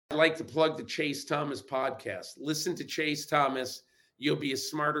I'd like to plug the Chase Thomas podcast. Listen to Chase Thomas. You'll be a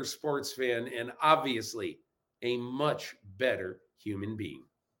smarter sports fan and obviously a much better human being.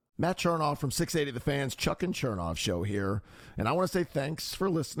 Matt Chernoff from 680 The Fans, Chuck and Chernoff Show here. And I want to say thanks for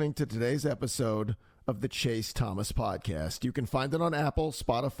listening to today's episode of the Chase Thomas podcast. You can find it on Apple,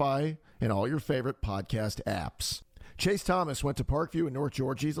 Spotify, and all your favorite podcast apps. Chase Thomas went to Parkview in North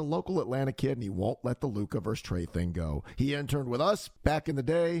Georgia. He's a local Atlanta kid, and he won't let the Luka versus Trey thing go. He interned with us back in the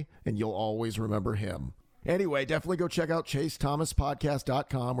day, and you'll always remember him. Anyway, definitely go check out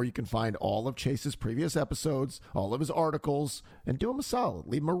ChaseThomasPodcast.com, where you can find all of Chase's previous episodes, all of his articles, and do him a solid.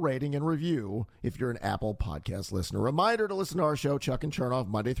 Leave him a rating and review if you're an Apple Podcast listener. Reminder to listen to our show, Chuck and Chernoff,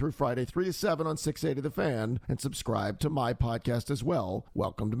 Monday through Friday, 3 to 7 on 680 The Fan, and subscribe to my podcast as well.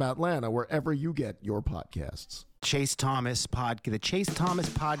 Welcome to Atlanta, wherever you get your podcasts. The Chase Thomas podcast.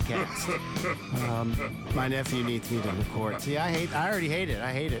 My nephew needs me to record. See, I already hate it.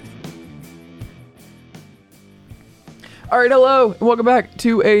 I hate it. All right, hello, and welcome back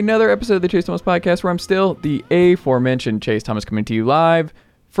to another episode of the Chase Thomas Podcast, where I'm still the aforementioned Chase Thomas, coming to you live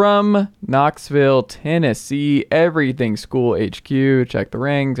from Knoxville, Tennessee. Everything School HQ. Check the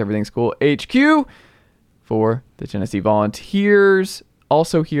rings. Everything School HQ for the Tennessee Volunteers.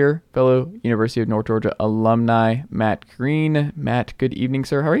 Also here, fellow University of North Georgia alumni, Matt Green. Matt, good evening,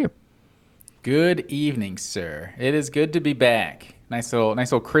 sir. How are you? Good evening, sir. It is good to be back. Nice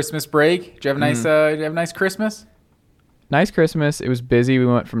little Christmas break. Did you have a nice Christmas? Nice Christmas. It was busy. We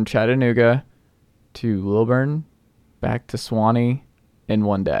went from Chattanooga to Lilburn, back to Swanee in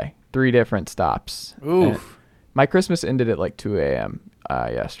one day. 3 different stops. Oof. My Christmas ended at like 2 a.m.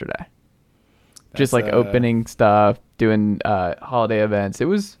 Yesterday. Just like opening stuff, doing holiday events. It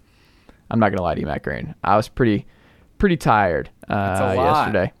was, I'm not going to lie to you, Matt Green. I was pretty tired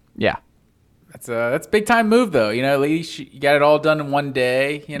yesterday. Yeah. That's a big time move, though. You know, at least you got it all done in one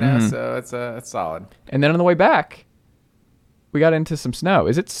day, you know, so it's solid. And then on the way back, we got into some snow.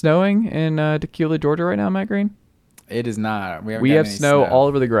 Is it snowing in Tequila, Georgia right now, Matt Green? It is not. We have snow all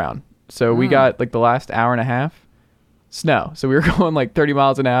over the ground. So we got like the last hour and a half snow. So we were going like 30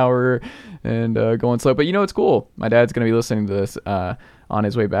 miles an hour and going slow. But you know, it's cool. My dad's going to be listening to this on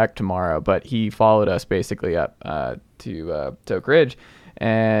his way back tomorrow. But he followed us basically up to Oak Ridge.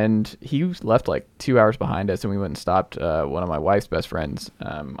 And he left like 2 hours behind us. And we went and stopped one of my wife's best friends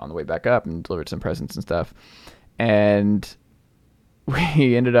on the way back up and delivered some presents and stuff. And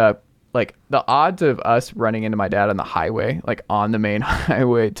we ended up, like, the odds of us running into my dad on the highway, like on the main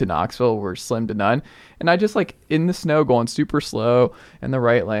highway to Knoxville, were slim to none. And I just, like, in the snow going super slow in the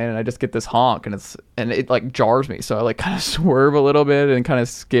right lane, and I just get this honk, and it like jars me. So I like kind of swerve a little bit and kind of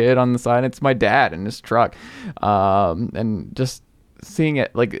skid on the side. It's my dad in his truck. And just seeing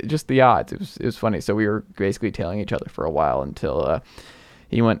it, like, just the odds, it was funny. So we were basically tailing each other for a while until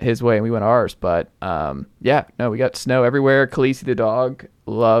he went his way and we went ours. But we got snow everywhere. Khaleesi the dog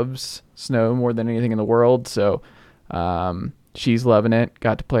loves snow more than anything in the world. So she's loving it.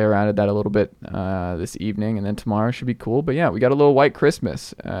 Got to play around with that a little bit this evening, and then tomorrow should be cool. But yeah, we got a little white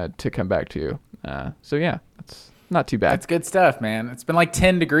Christmas to come back to. So yeah, that's not too bad. That's good stuff, man. It's been like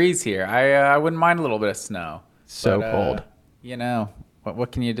 10 degrees here. I wouldn't mind a little bit of snow. So cold. You know,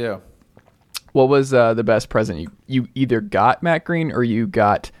 what can you do? What was the best present you either got, Matt Green, or you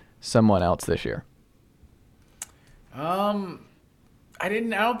got someone else this year? I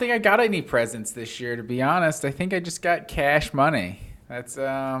don't think I got any presents this year, to be honest. I think I just got cash money. That's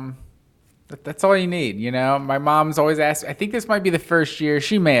all you need, you know? My mom's always asked, I think this might be the first year,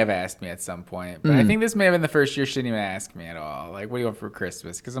 she may have asked me at some point, but I think this may have been the first year she didn't even ask me at all. Like, what do you want for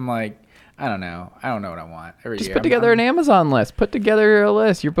Christmas? Because I'm like, I don't know what I want every year. Just put together an Amazon list. Put together a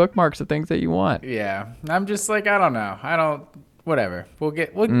list, your bookmarks of things that you want. Yeah. I'm just like, I don't know. Whatever. We'll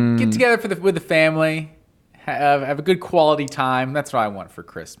get together with the family. Have a good quality time. That's what I want for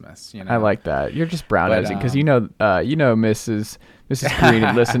Christmas. You know, I like that. You're just brown nosing because you know Mrs.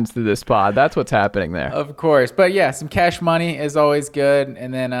 Green listens to this pod. That's what's happening there. Of course, but yeah, some cash money is always good.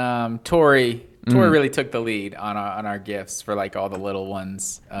 And then Tori really took the lead on our gifts for like all the little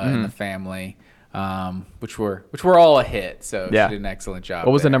ones in the family, which were all a hit. So she did an excellent job.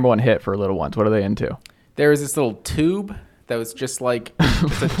 What was the number one hit for little ones? What are they into? There was this little tube that was just like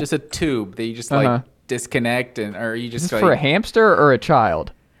just a tube that you just like disconnect or you just is this like, for a hamster or a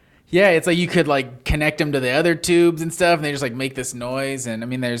child? Yeah, it's like you could like connect them to the other tubes and stuff, and they just like make this noise. And I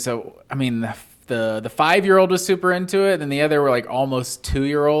mean, the 5-year-old was super into it, and the other were like almost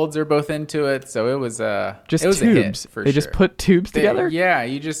 2-year-olds are both into it. So it was just it was tubes. A hit for they sure. Just put tubes together. Yeah,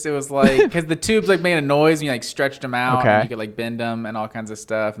 it was like because the tubes like made a noise when you like stretched them out. Okay. And you could like bend them and all kinds of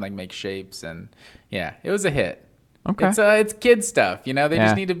stuff and like make shapes, and yeah, it was a hit. Okay. It's kid stuff, you know. They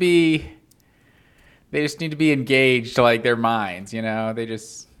just need to be engaged to like their minds, you know.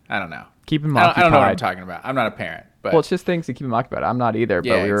 I don't know. Keep them I occupied. don't know what I'm talking about. I'm not a parent, but Well, it's just things to keep them occupied. I'm not either,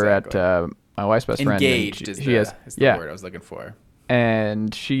 Yeah, but we were exactly. at my wife's best friend. engaged is the word I was looking for.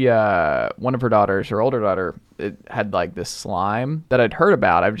 And she, one of her daughters, her older daughter, it had like this slime that I'd heard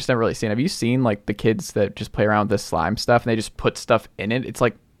about. I've just never really seen. Have you seen like the kids that just play around with this slime stuff and they just put stuff in it? It's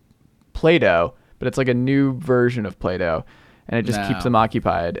like Play-Doh, but it's like a new version of Play-Doh, and it just keeps them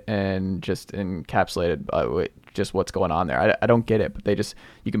occupied and just encapsulated with just what's going on there. I don't get it, but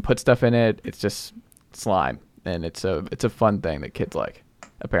you can put stuff in it. It's just slime, and it's a fun thing that kids like,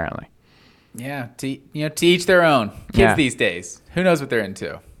 apparently. Yeah, to each their own. Kids these days, who knows what they're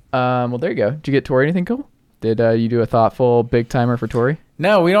into? Well, there you go. Did you get Tori anything cool? Did you do a thoughtful big timer for Tori?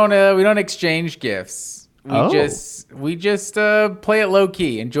 No, we don't exchange gifts. We just play it low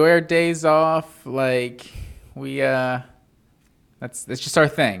key. Enjoy our days off. Like that's just our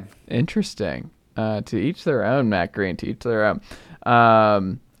thing. Interesting. To each their own, Matt Green. To each their own.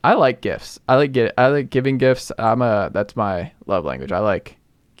 I like gifts. I like giving gifts. That's my love language. I like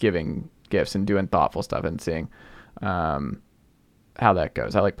giving gifts and doing thoughtful stuff and seeing how that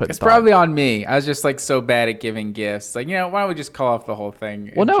goes. I like putting It's probably on me. I was just like so bad at giving gifts. Like, why don't we just call off the whole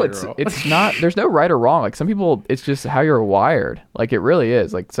thing? Well, no, it's not. There's no right or wrong. Like some people, it's just how you're wired. Like it really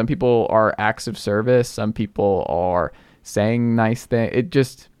is. Like some people are acts of service. Some people are saying nice things. It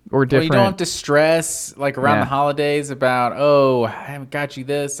just or different. Well, you don't have to stress like around the holidays about I haven't got you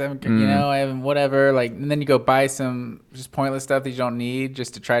this. I haven't I haven't whatever. Like and then you go buy some just pointless stuff that you don't need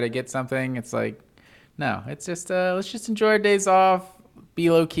just to try to get something. It's like. No, it's just let's just enjoy our days off, be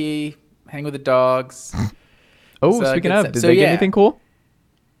low key, hang with the dogs. Speaking of, did they get anything cool?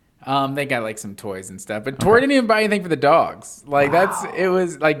 They got like some toys and stuff, but Tori didn't even buy anything for the dogs. Like it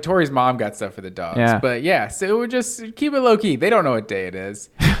was like Tori's mom got stuff for the dogs. Yeah. But yeah, so we just keep it low key. They don't know what day it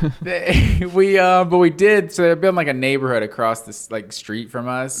is. But we did. So they're building like a neighborhood across this like street from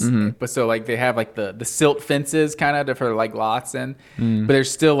us. Mm-hmm. But so like they have like the silt fences kind of for like lots in, but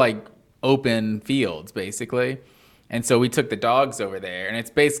there's still like open fields basically, and so we took the dogs over there, and it's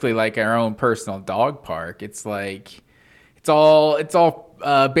basically like our own personal dog park. It's like it's all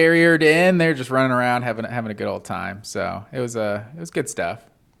barriered in. They're just running around having a good old time. So it was good stuff.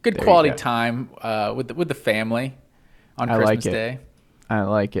 Good quality time with the family on Christmas Day. I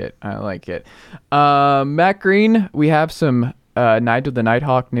like it. Matt Green, we have some Night of the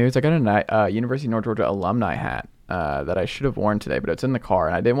Nighthawk news. I got a University of North Georgia alumni hat that I should have worn today, but it's in the car,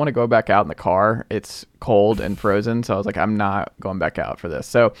 and I didn't want to go back out in the car. It's cold and frozen, so I was like, I'm not going back out for this.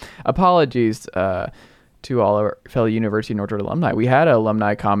 So apologies to all our fellow University of North Georgia alumni. We had an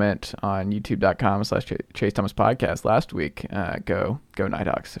alumni comment on youtube.com/Chase Thomas Podcast last week. Go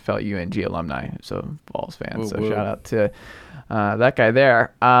Nighthawks, fellow UNG alumni, so Vols fans. So shout out to that guy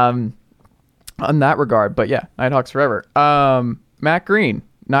there on that regard. But yeah, Nighthawks forever. Matt Green.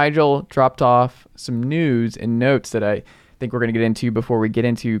 Nigel dropped off some news and notes that I think we're going to get into before we get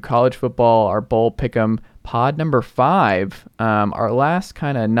into college football, our bowl pick'em pod number 5, our last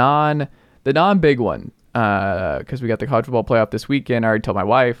kind of non-big one, because we got the college football playoff this weekend. I already told my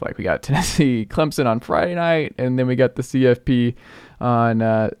wife, like we got Tennessee Clemson on Friday night, and then we got the CFP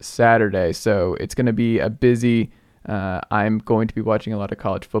on Saturday. So it's going to be a busy. I'm going to be watching a lot of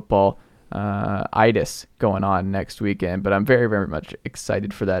college football. Itis going on next weekend, but I'm very, very much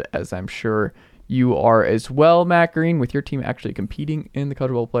excited for that, as I'm sure you are as well, Matt Green, with your team actually competing in the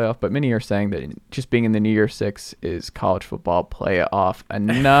college football playoff. But many are saying that just being in the New Year's Six is college football playoff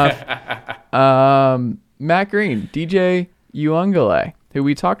enough. Matt Green, DJ Uungale, who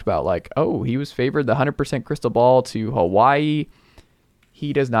we talked about, like, he was favored the 100% crystal ball to Hawaii.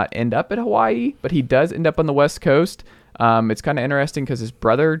 He does not end up at Hawaii, but he does end up on the West Coast. It's kind of interesting because his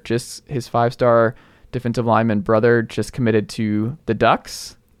 5-star defensive lineman brother just committed to the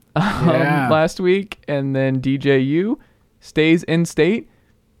Ducks last week, and then DJU stays in state,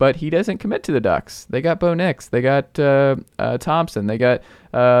 but he doesn't commit to the Ducks. They got Bo Nix, they got Thompson, they got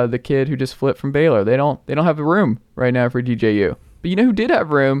the kid who just flipped from Baylor. They don't have a room right now for DJU. But you know who did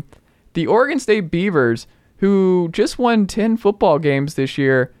have room? The Oregon State Beavers, who just won 10 football games this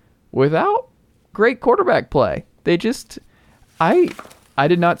year without great quarterback play. They just, I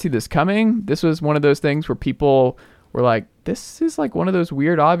did not see this coming. This was one of those things where people were like, this is like one of those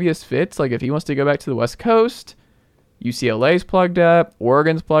weird, obvious fits. Like if he wants to go back to the West Coast, UCLA's plugged up,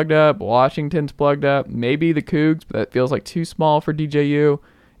 Oregon's plugged up, Washington's plugged up, maybe the Cougs, but that feels like too small for DJU.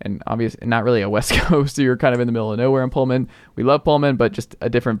 And obviously not really a West Coast, so you're kind of in the middle of nowhere in Pullman. We love Pullman, but just a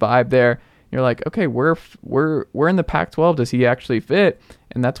different vibe there. You're like, okay, we're in the Pac-12. Does he actually fit?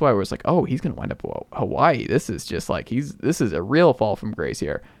 And that's why I was like, oh, he's gonna wind up at Hawaii. This is just like this is a real fall from grace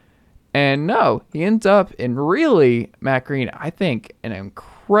here. And no, he ends up in really, Matt Green, I think, an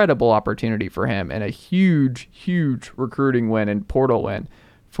incredible opportunity for him and a huge, huge recruiting win and portal win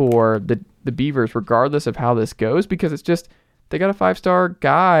for the Beavers, regardless of how this goes, because it's just they got a 5-star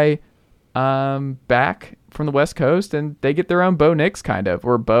guy back from the West Coast, and they get their own Bo Nix kind of,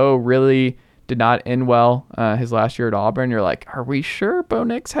 where Bo really did not end well his last year at Auburn. You're like, are we sure Bo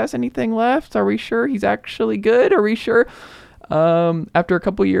Nix has anything left? Are we sure he's actually good? Are we sure? After a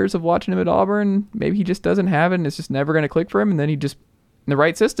couple years of watching him at Auburn, maybe he just doesn't have it and it's just never going to click for him. And then he just, in the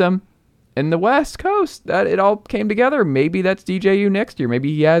right system, in the West Coast, that it all came together. Maybe that's DJU next year.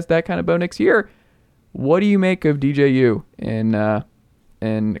 Maybe he has that kind of Bo Nix year. What do you make of DJU in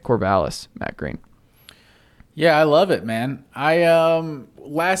Corvallis, Matt Green? Yeah, I love it, man. I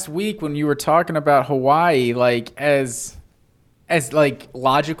last week when you were talking about Hawaii, like as like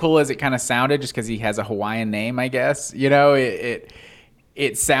logical as it kind of sounded, just because he has a Hawaiian name, I guess. You know,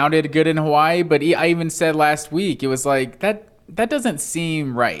 it sounded good in Hawaii, but I even said last week it was like that doesn't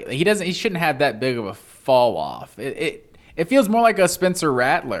seem right. He shouldn't have that big of a fall off. It feels more like a Spencer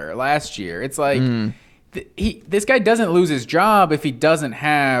Rattler last year. It's like this guy doesn't lose his job if he doesn't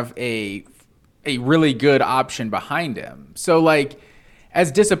have a really good option behind him. So like, as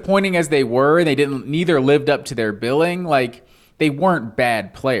disappointing as they were, they neither lived up to their billing. Like, they weren't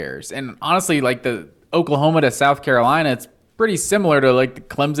bad players. And honestly, like the Oklahoma to South Carolina, it's pretty similar to like the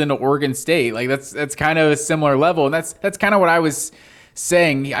Clemson to Oregon State. Like that's kind of a similar level. And that's kind of what I was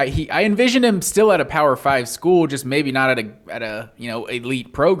saying. I envisioned him still at a Power 5 school, just maybe not at a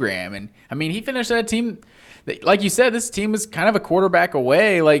elite program. And I mean, he finished at a team that, like you said, this team was kind of a quarterback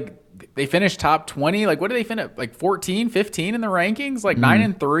away. Like, they finished top 20. Like, what did they finish? Like 14, 15 in the rankings? Like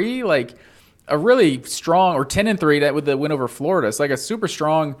 9-3? Like a really strong, or 10-3 that with the win over Florida. It's like a super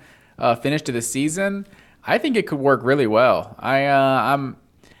strong finish to the season. I think it could work really well. I'm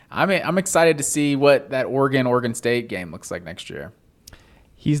excited to see what that Oregon State game looks like next year.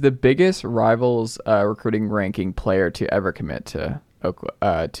 He's the biggest Rivals recruiting ranking player to ever commit to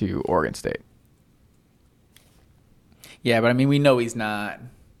Oregon State. Yeah, but I mean, we know he's not.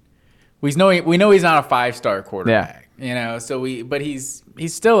 We know he's not a 5-star quarterback. Yeah. But he's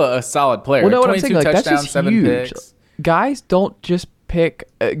still a solid player. Well, no, what I'm 22 saying, like, touchdowns, that's just 7 huge. picks. Guys don't just pick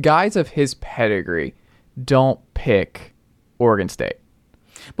guys of his pedigree don't pick Oregon State.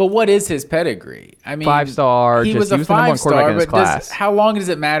 But what is his pedigree? I mean, 5-star. He was a 5-star, but how long does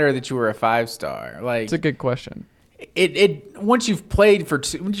it matter that you were a 5-star? Like, it's a good question. Once you've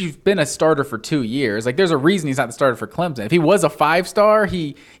been a starter for 2 years, like there's a reason he's not the starter for Clemson. If he was a 5-star,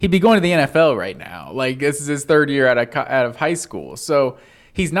 he'd be going to the NFL right now. Like, this is his 3rd year out of high school, so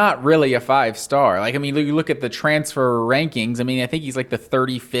he's not really a 5-star. Like, I mean, you look at the transfer rankings. I mean, I think he's like the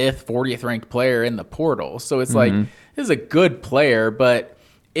 35th, 40th ranked player in the portal. So it's like, this is a good player, but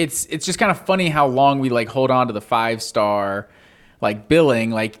it's just kind of funny how long we like hold on to the 5-star like billing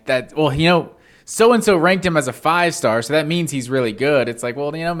like that. Well, so-and-so ranked him as a 5-star, so that means he's really good. It's like,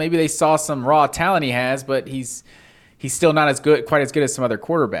 well, maybe they saw some raw talent he has, but he's still not quite as good as some other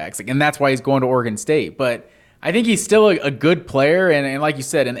quarterbacks. Like, and that's why he's going to Oregon State. But I think he's still a good player, and like you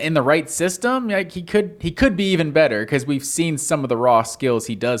said, in the right system, like he could be even better because we've seen some of the raw skills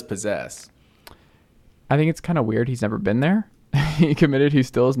he does possess. I think it's kind of weird he's never been there. He committed. He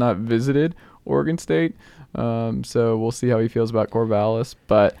still has not visited Oregon State. So we'll see how he feels about Corvallis,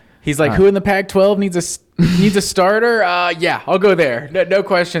 but. He's like, who in the Pac-12 needs a starter? Yeah, I'll go there. No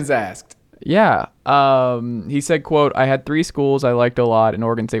questions asked. Yeah. He said, quote, I had 3 schools I liked a lot, and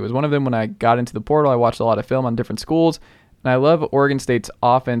Oregon State was one of them. When I got into the portal, I watched a lot of film on different schools, and I love Oregon State's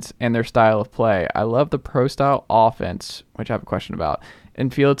offense and their style of play. I love the pro-style offense, which I have a question about,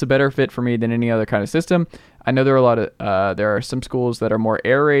 and feel it's a better fit for me than any other kind of system. I know there are some schools that are more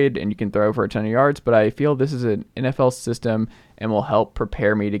air raid and you can throw for a ton of yards, but I feel this is an NFL system and will help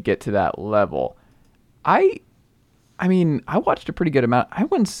prepare me to get to that level. I mean, I watched a pretty good amount.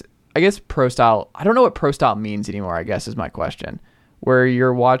 I guess pro style. I don't know what pro style means anymore, I guess is my question. Where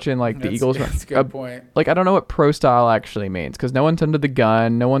you're watching like the Eagles. That's a good point. Like, I don't know what pro style actually means because no one's under the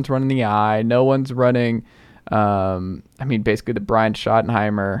gun, no one's running the eye, no one's running. Basically the Brian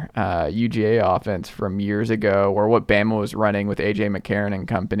Schottenheimer UGA offense from years ago, or what Bama was running with AJ McCarron and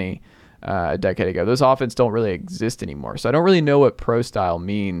company a decade ago. Those offenses don't really exist anymore, so I don't really know what pro style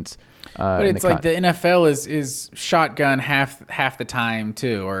means. But it's like the NFL is shotgun half the time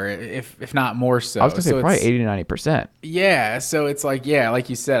too, or if not more so. I was gonna say probably 80 to 90%. Yeah, so it's like, yeah, like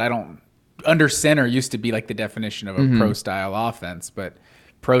you said, under center used to be like the definition of a pro style offense, but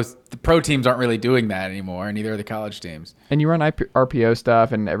the pro teams aren't really doing that anymore, and neither are the college teams. And you run RPO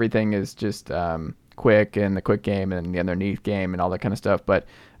stuff, and everything is just quick, and the quick game and the underneath game and all that kind of stuff. But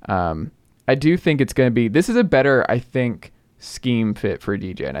I do think it's going to be, this is a better, I think, scheme fit for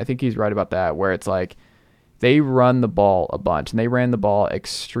DJ. And I think he's right about that, where it's like they run the ball a bunch, and they ran the ball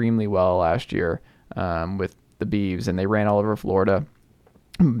extremely well last year with the Beavs, and they ran all over Florida.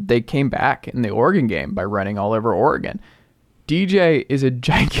 They came back in the Oregon game by running all over Oregon. DJ is a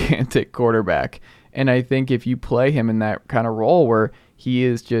gigantic quarterback, and I think if you play him in that kind of role where he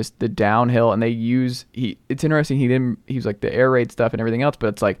is just the downhill, and it's interesting, he was like the air raid stuff and everything else, but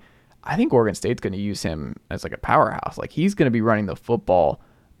it's like, I think Oregon State's going to use him as like a powerhouse. Like, he's going to be running the football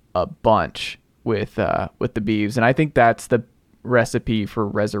a bunch with the Beavs, and I think that's the recipe for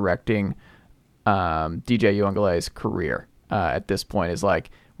resurrecting DJ Uiagalelei's career at this point. Is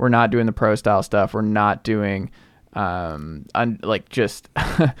like, we're not doing the pro style stuff. We're not doing like just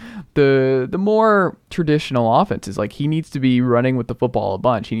the more traditional offenses. Like, he needs to be running with the football a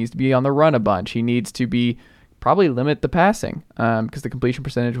bunch. He needs to be on the run a bunch. He needs to be probably limit the passing because the completion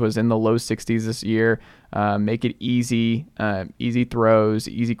percentage was in the low 60s this year. Make it easy throws,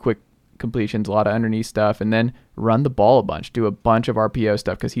 easy quick completions, a lot of underneath stuff, and then run the ball a bunch, do a bunch of RPO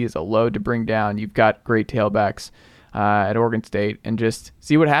stuff because he is a load to bring down. You've got great tailbacks at Oregon State, and just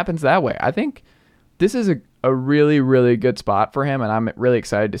see what happens that way. I think this is a really, really good spot for him, and I'm really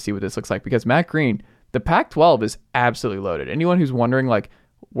excited to see what this looks like because Matt Green, the Pac-12 is absolutely loaded. Anyone who's wondering like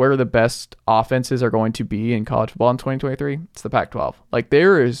where the best offenses are going to be in college football in 2023, it's the Pac-12. Like,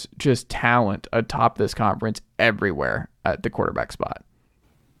 there is just talent atop this conference everywhere at the quarterback spot.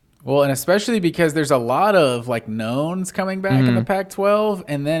 Well, and especially because there's a lot of like knowns coming back in the Pac-12,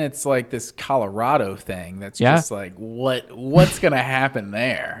 and then it's like this Colorado thing that's just like what's going to happen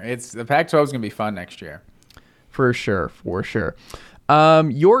there. The Pac-12 is going to be fun next year. For sure.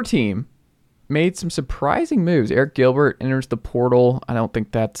 Your team made some surprising moves. Eric Gilbert enters the portal. I don't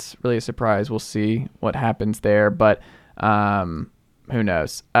think that's really a surprise. We'll see what happens there, but who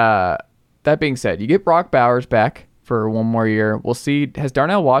knows? That being said, you get Brock Bowers back for one more year. We'll see. Has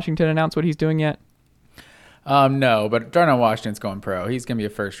Darnell Washington announced what he's doing yet? No, but Darnell Washington's going pro. He's going to be a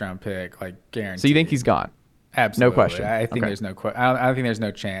first-round pick, like guaranteed. So you think he's gone? Absolutely. No question. I think there's no I think there's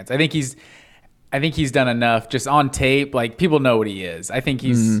no chance. I think he's done enough just on tape. Like, people know what he is. I think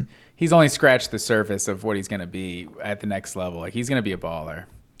he's only scratched the surface of what he's going to be at the next level. Like, he's going to be a baller.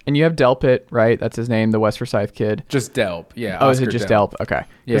 And you have Delpit, right? That's his name, the West Forsyth kid. Just Delp, yeah. Oh, is it just Delp? Okay.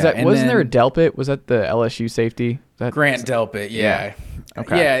 Yeah, wasn't there a Delpit? Was that the LSU safety? Grant Delpit, yeah.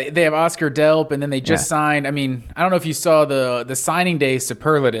 Okay. Yeah, they have Oscar Delp, and then they just signed. I mean, I don't know if you saw the signing day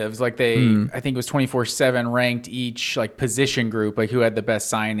superlatives. Like, I think it was 24/7 ranked each like position group, like who had the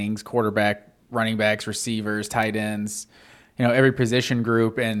best signings: quarterback, running backs, receivers, tight ends. You know, every position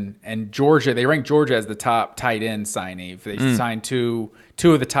group, and Georgia, they ranked Georgia as the top tight end signee. They signed two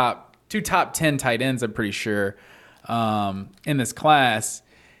of the top 10 tight ends, I'm pretty sure, in this class.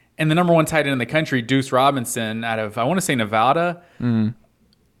 And the number one tight end in the country, Deuce Robinson, out of, I want to say, Nevada,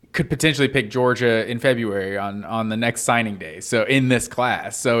 could potentially pick Georgia in February on the next signing day. So in this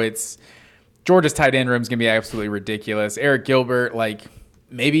class. So it's Georgia's tight end room is going to be absolutely ridiculous. Eric Gilbert, like,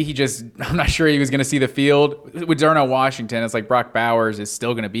 maybe I'm not sure he was going to see the field. With Darnell Washington, it's like Brock Bowers is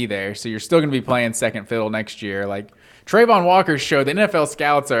still going to be there. So you're still going to be playing second fiddle next year. Like, Trayvon Walker showed the NFL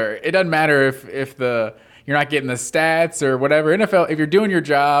scouts it doesn't matter if you're not getting the stats or whatever. If you're doing your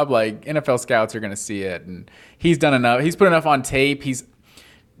job, like, NFL scouts are going to see it. And he's done enough. He's put enough on tape. He's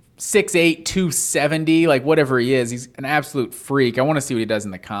 6'8", 270, like, whatever he is. He's an absolute freak. I want to see what he does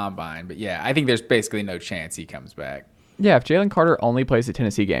in the combine. But yeah, I think there's basically no chance he comes back. Yeah, if Jalen Carter only plays the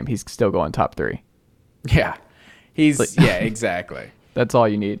Tennessee game, he's still going top 3. Yeah, yeah, exactly. That's all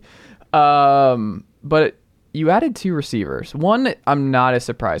you need. But you added 2 receivers. One I'm not as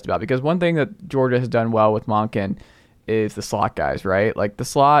surprised about, because one thing that Georgia has done well with Monken is the slot guys, right? Like, the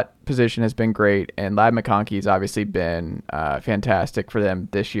slot position has been great, and Ladd McConkey has obviously been fantastic for them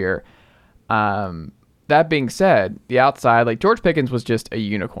this year. That being said, the outside, like, George Pickens was just a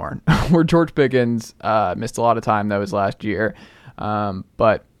unicorn. Where George Pickens missed a lot of time, that was last year.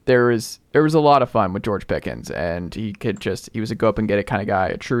 But there was a lot of fun with George Pickens, and he was a go up and get it kind of guy,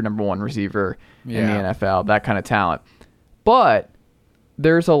 a true number 1 receiver in the NFL, that kind of talent. But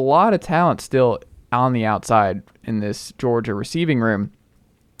there's a lot of talent still on the outside in this Georgia receiving room,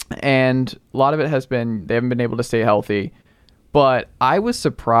 and a lot of it has been they haven't been able to stay healthy. But I was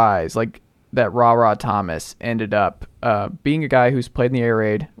surprised, like, that Ra Thomas ended up being a guy who's played in the air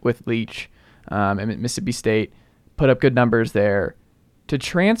raid with Leach at Mississippi State, put up good numbers there, to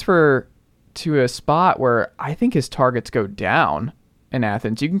transfer to a spot where I think his targets go down in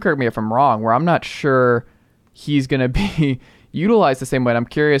Athens. You can correct me if I'm wrong, where I'm not sure he's going to be utilized the same way. And I'm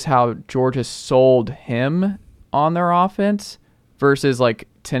curious how Georgia sold him on their offense versus like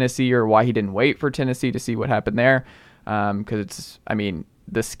Tennessee, or why he didn't wait for Tennessee to see what happened there. Because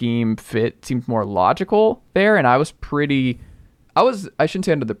the scheme fit seemed more logical there. And I shouldn't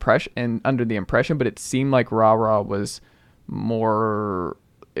say under the impression, but it seemed like Ra was more,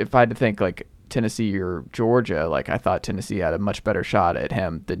 if I had to think like Tennessee or Georgia, like I thought Tennessee had a much better shot at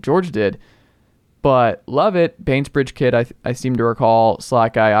him than Georgia did. But love it. Bainbridge kid, I seem to recall.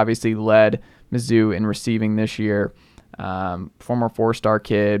 Slack guy obviously led Mizzou in receiving this year. Former 4-star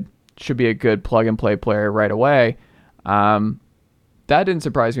kid, should be a good plug-and-play player right away. That didn't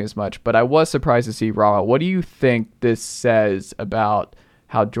surprise me as much, but I was surprised to see Ra. What do you think this says about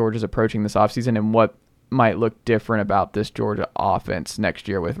how Georgia's approaching this offseason, and what might look different about this Georgia offense next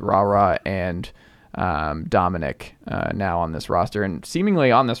year with Ra and Dominic now on this roster, and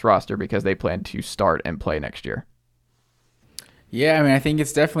seemingly on this roster because they plan to start and play next year? Yeah, I mean, I think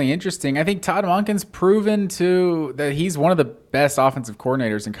it's definitely interesting. I think Todd Monken's proven that he's one of the best offensive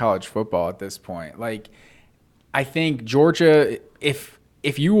coordinators in college football at this point. Like, I think Georgia, if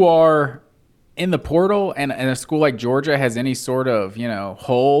you are in the portal and a school like Georgia has any sort of,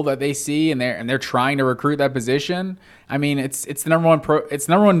 hole that they see and they're trying to recruit that position, I mean, it's the number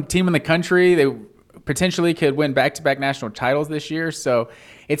one team in the country. They potentially could win back-to-back national titles this year. So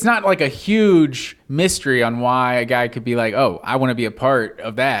it's not like a huge mystery on why a guy could be like, oh, I want to be a part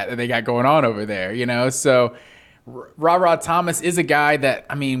of that they got going on over there, So Ra Thomas is a guy that,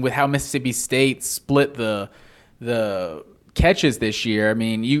 I mean, with how Mississippi State split the catches this year, I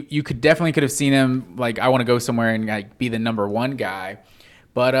mean, you could have seen him like, I want to go somewhere and like be the number one guy.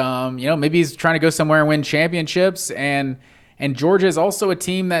 But maybe he's trying to go somewhere and win championships. And Georgia is also a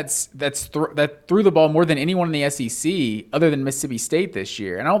team that threw the ball more than anyone in the SEC other than Mississippi State this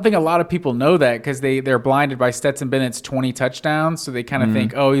year. And I don't think a lot of people know that because they're blinded by Stetson Bennett's 20 touchdowns. So they kind of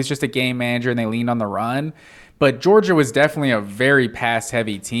think, oh, he's just a game manager, and they leaned on the run. But Georgia was definitely a very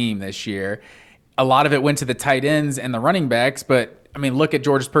pass-heavy team this year. A lot of it went to the tight ends and the running backs. But, I mean, look at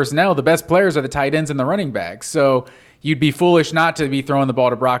Georgia's personnel. The best players are the tight ends and the running backs. So you'd be foolish not to be throwing the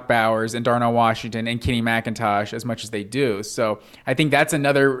ball to Brock Bowers and Darnell Washington and Kenny McIntosh as much as they do. So I think that's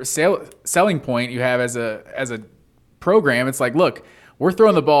another selling point you have as a program. It's like, look, we're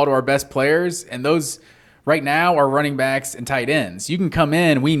throwing the ball to our best players, and those right now are running backs and tight ends. You can come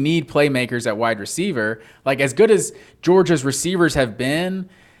in. We need playmakers at wide receiver. Like, as good as Georgia's receivers have been,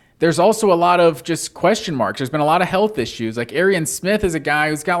 there's also a lot of just question marks. There's been a lot of health issues. Like, Arian Smith is a guy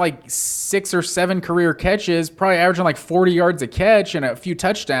who's got like 6 or 7 career catches, probably averaging like 40 yards a catch and a few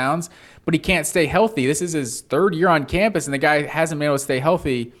touchdowns, but he can't stay healthy. This is his 3rd year on campus, and the guy hasn't been able to stay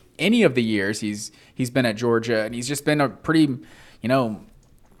healthy any of the years he's been at Georgia, and he's just been a pretty,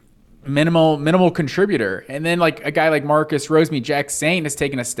 minimal contributor. And then like a guy like Marcus Rosemy-Jack Saint has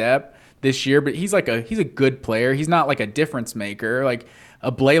taken a step this year, but he's a good player. He's not like a difference maker. Like,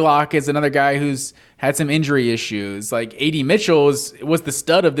 Blaylock is another guy who's had some injury issues. Like, A.D. Mitchell was the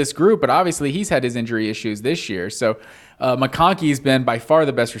stud of this group, but obviously he's had his injury issues this year. So McConkey's been by far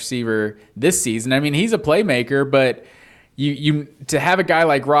the best receiver this season. I mean, he's a playmaker, but you to have a guy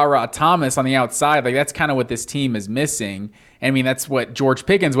like Ra Thomas on the outside, like, that's kind of what this team is missing. I mean, that's what George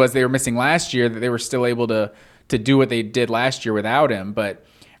Pickens was. They were missing last year, that they were still able to do what they did last year without him. But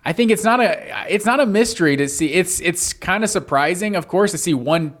I think it's not a mystery to see. It's kind of surprising, of course, to see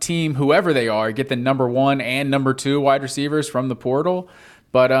one team, whoever they are, get the number 1 and number 2 wide receivers from the portal.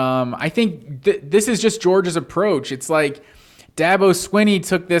 But I think this is just Georgia's approach. It's like Dabo Swinney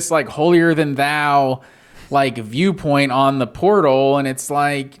took this like holier than thou like viewpoint on the portal, and it's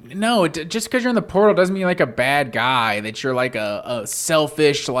like, no, just because you're in the portal doesn't mean you're like a bad guy, that you're like a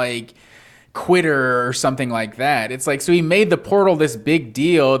selfish like quitter or something like that. It's like, so he made the portal this big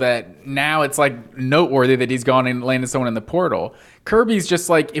deal that now it's like noteworthy that he's gone and landed someone in the portal. Kirby's just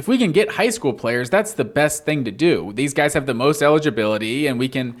like, if we can get high school players, that's the best thing to do. These guys have the most eligibility, and we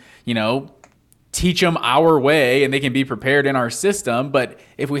can, teach them our way, and they can be prepared in our system. But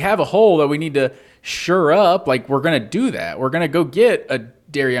if we have a hole that we need to shore up, like, we're going to do that. We're going to go get a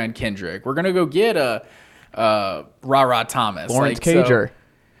Darion Kendrick. We're going to go get a Ra Thomas. Lawrence Cager. So,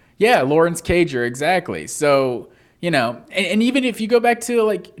 yeah, Lawrence Cager, exactly. So, and even if you go back to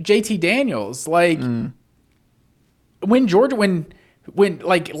like JT Daniels, like when Georgia, when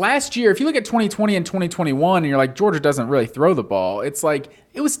like last year, if you look at 2020 and 2021 and you're like, Georgia doesn't really throw the ball, it's like,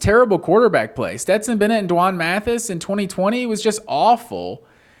 it was terrible quarterback play. Stetson Bennett and Dwan Mathis in 2020 was just awful.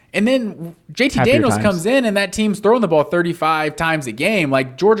 And then JT Happier Daniels times. comes in, and that team's throwing the ball 35 times a game.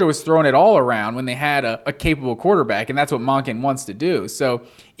 Like, Georgia was throwing it all around when they had a capable quarterback, and that's what Monken wants to do. So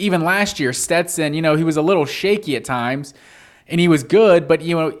even last year, Stetson, he was a little shaky at times, and he was good, but,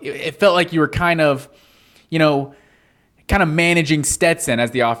 it felt like you were kind of managing Stetson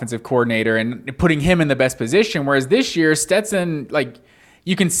as the offensive coordinator and putting him in the best position. Whereas this year, Stetson, like,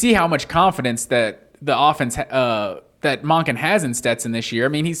 you can see how much confidence that the offense that Monken has in Stetson this year. I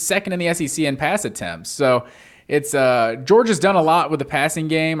mean, he's second in the SEC in pass attempts. So it's Georgia's done a lot with the passing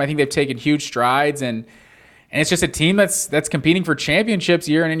game. I think they've taken huge strides, and it's just a team that's competing for championships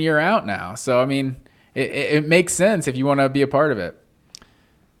year in and year out now. So, I mean, it makes sense if you want to be a part of it.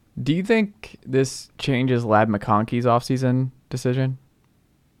 Do you think this changes Ladd McConkey's offseason decision?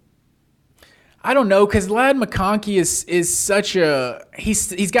 I don't know, because Ladd McConkey is such a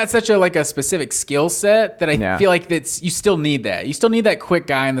he's got such a specific skill set that I feel like you still need that. You still need that quick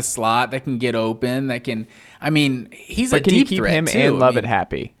guy in the slot that can get open, that can. I mean, he's but a can deep you keep threat him too. and Lovett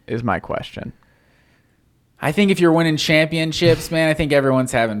happy? Is my question. I think if you're winning championships, man, I think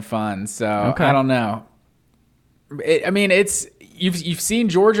everyone's having fun. So Okay. I don't know. You've seen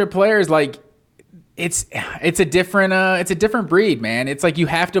Georgia players like. It's a different breed, man. It's like you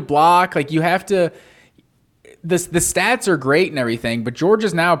have to block, like you have to. The stats are great and everything, but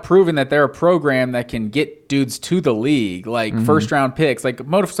Georgia's now proven that they're a program that can get dudes to the league, like first round picks. Like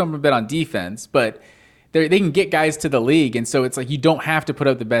most of them have been on defense, but they can get guys to the league, and so it's like you don't have to put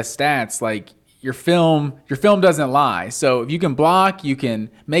up the best stats. Like your film doesn't lie. So if you can block, you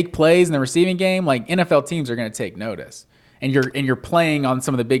can make plays in the receiving game. Like NFL teams are going to take notice. And you're playing on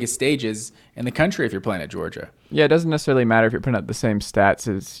some of the biggest stages in the country if you're playing at Georgia. Yeah, it doesn't necessarily matter if you're putting up the same stats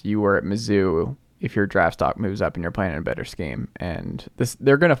as you were at Mizzou if your draft stock moves up and you're playing in a better scheme. And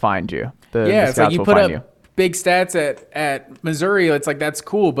they're going to find you. The it's like scouts you will put find up big stats at Missouri. It's like that's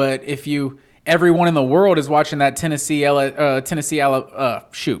cool, but if everyone in the world is watching that Tennessee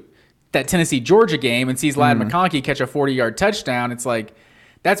Georgia game and sees Ladd McConkey catch a 40-yard touchdown, it's like.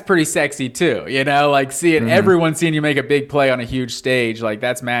 That's pretty sexy too, like everyone seeing you make a big play on a huge stage, like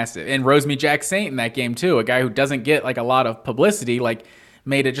that's massive. And Rosemy Jack Saint in that game too, a guy who doesn't get like a lot of publicity, like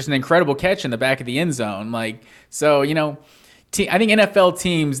made just an incredible catch in the back of the end zone. Like, so, I think NFL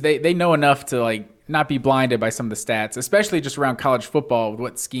teams, they know enough to like not be blinded by some of the stats, especially just around college football with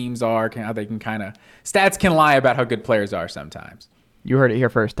what schemes are, how they can stats can lie about how good players are sometimes. You heard it here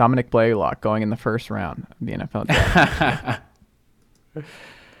first. Dominic Blaylock going in the first round of the NFL draft.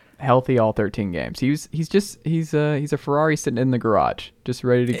 Healthy all 13 games. He's a Ferrari sitting in the garage, just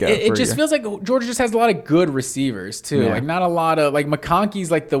ready to go. It just feels like Georgia just has a lot of good receivers too. Yeah. Like not a lot of like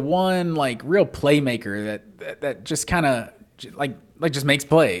McConkey's like the one like real playmaker that just kind of like just makes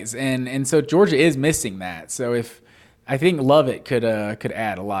plays, and so Georgia is missing that. So if I think Lovett could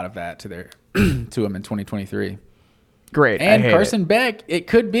add a lot of that to their to him in 2023. Great. And Carson Beck, it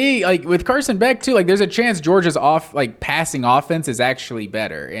could be like with Carson Beck too. Like there's a chance Georgia's passing offense is actually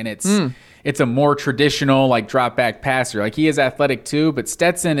better, and it's a more traditional like drop back passer. Like he is athletic too, but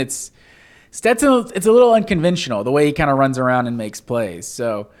Stetson it's a little unconventional the way he kind of runs around and makes plays.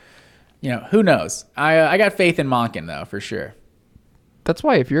 So who knows? I got faith in Monken though for sure. That's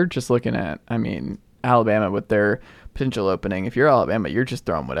why if you're just looking at Alabama with their potential opening, if you're Alabama, you're just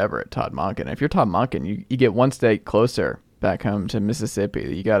throwing whatever at Todd Monken. If you're Todd Monken, you get one state closer back home to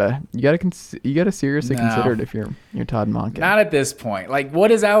Mississippi. You gotta seriously consider it if you're Todd Monken. Not at this point. Like,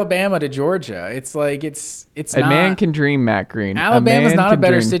 what is Alabama to Georgia? It's like it's a not, man can dream, Matt Green. Alabama's not a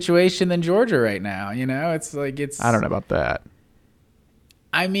better situation than Georgia right now. It's like I don't know about that.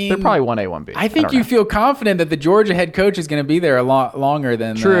 I mean, they're probably 1A, 1B. I think you feel confident that the Georgia head coach is going to be there a lot longer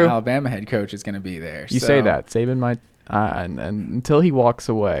than the Alabama head coach is going to be there. You say that. Saban might, and until he walks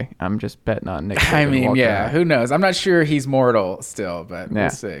away, I'm just betting on Nick Saban. I mean, yeah, who knows? I'm not sure he's mortal still, but we'll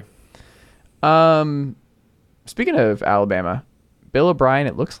see. Speaking of Alabama, Bill O'Brien,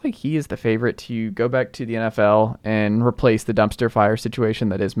 it looks like he is the favorite to go back to the NFL and replace the dumpster fire situation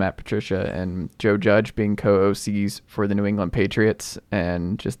that is Matt Patricia and Joe Judge being co-OCs for the New England Patriots,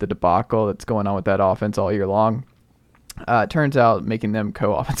 and just the debacle that's going on with that offense all year long. It turns out making them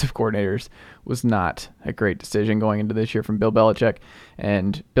co-offensive coordinators was not a great decision going into this year from Bill Belichick.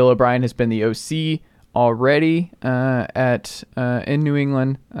 And Bill O'Brien has been the OC already in New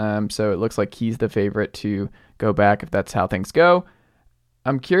England, so it looks like he's the favorite to go back if that's how things go.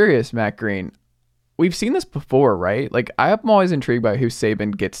 I'm curious, Matt Green. We've seen this before, right? Like, I'm always intrigued by who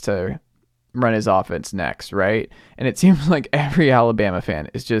Saban gets to run his offense next, right? And it seems like every Alabama fan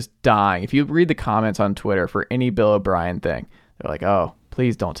is just dying. If you read the comments on Twitter for any Bill O'Brien thing, they're like, oh,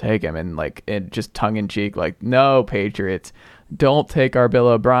 please don't take him. And like, it just tongue in cheek, like, no, Patriots, don't take our Bill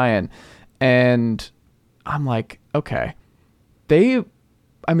O'Brien. And I'm like, okay.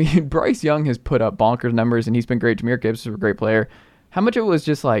 Bryce Young has put up bonkers numbers, and he's been great. Jahmyr Gibbs is a great player. How much of it was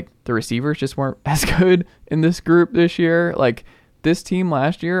just like the receivers just weren't as good in this group this year? Like this team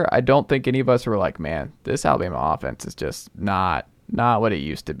last year, I don't think any of us were like, man, this Alabama offense is just not what it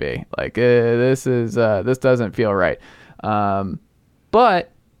used to be. Like this doesn't feel right.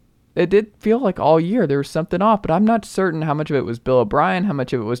 But it did feel like all year there was something off, but I'm not certain how much of it was Bill O'Brien, how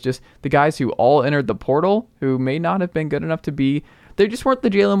much of it was just the guys who all entered the portal who may not have been good enough to be. They just weren't the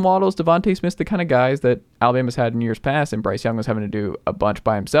Jalen Waddles, Devontae Smiths, the kind of guys that Alabama's had in years past, and Bryce Young was having to do a bunch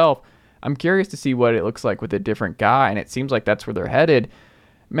by himself. I'm curious to see what it looks like with a different guy, and it seems like that's where they're headed.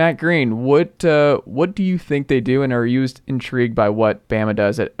 Matt Green, what do you think they do, and are you intrigued by what Bama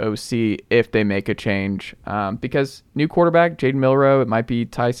does at OC if they make a change? Because new quarterback, Jaden Milroe, it might be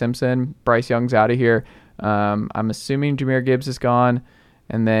Ty Simpson, Bryce Young's out of here. I'm assuming Jahmyr Gibbs is gone,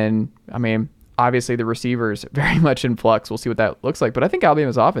 and then, obviously the receivers very much in flux. We'll see what that looks like, but I think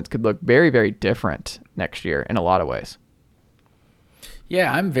Alabama's offense could look very, very different next year in a lot of ways.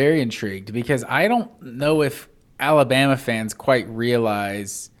 Yeah, I'm very intrigued because I don't know if Alabama fans quite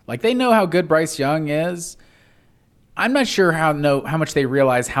realize, like they know how good Bryce Young is. I'm not sure how much they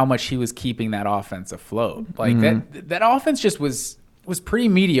realize how much he was keeping that offense afloat. Like that offense just was pretty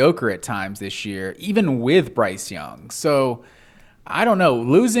mediocre at times this year, even with Bryce Young. So I don't know.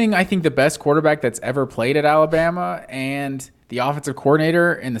 Losing, I think, the best quarterback that's ever played at Alabama and the offensive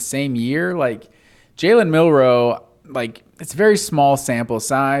coordinator in the same year, like Jalen Milroe, like it's a very small sample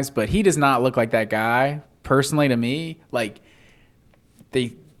size, but he does not look like that guy. Personally, to me, like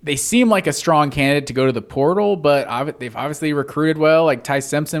they seem like a strong candidate to go to the portal, but they've obviously recruited well. Like Ty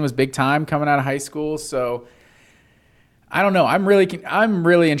Simpson was big time coming out of high school, so I don't know. I'm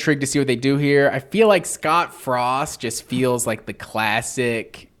really intrigued to see what they do here. I feel like Scott Frost just feels like the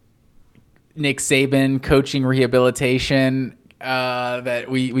classic Nick Saban coaching rehabilitation that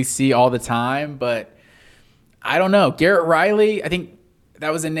we see all the time, but I don't know. Garrett Riley, I think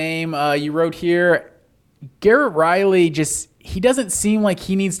that was a name you wrote here. Garrett Riley he doesn't seem like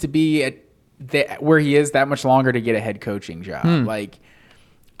he needs to be at where he is that much longer to get a head coaching job. Like,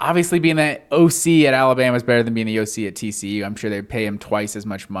 obviously being that OC at Alabama is better than being the OC at TCU. I'm sure they'd pay him twice as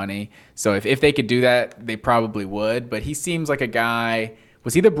much money. So if they could do that, they probably would. But he seems like a guy.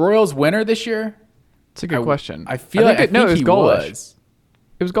 Was he the Broyles winner this year? It's a good question. I think it was Golish.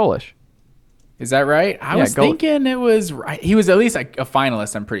 It was Golish. Is that right? I was thinking it was right. He was at least a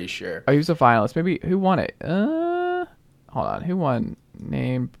finalist, I'm pretty sure. Oh, he was a finalist. Maybe who won it? Hold on. Who won?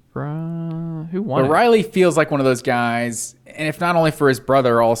 Who won it? Riley feels like one of those guys, and if not only for his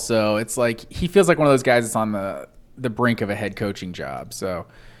brother also, it's like he feels like one of those guys that's on the brink of a head coaching job. So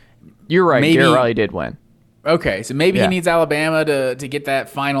you're right. Garrett Riley did win. Okay, so maybe he needs Alabama to get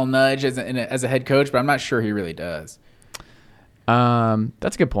that final nudge as a head coach, but I'm not sure he really does.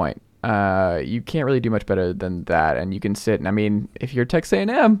 That's a good point. You can't really do much better than that, and you can sit. And if you're Texas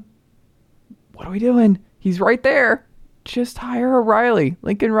A&M, what are we doing? He's right there. Just hire a Riley.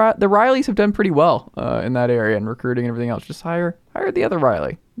 The Rileys have done pretty well in that area and recruiting and everything else. Just hire the other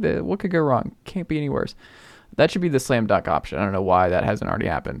Riley. What could go wrong? Can't be any worse. That should be the slam dunk option. I don't know why that hasn't already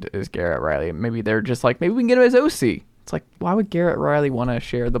happened. Is Garrett Riley? Maybe they're just like, maybe we can get him as OC. It's like, why would Garrett Riley want to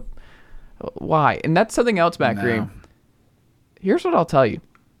share the? Why? And that's something else, Matt Green. Here's what I'll tell you.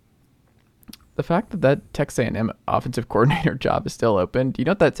 The fact that Texas A&M offensive coordinator job is still open, do you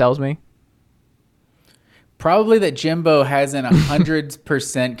know what that tells me? Probably that Jimbo hasn't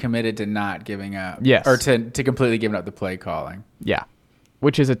 100% committed to not giving up. Yes. Or to completely giving up the play calling. Yeah.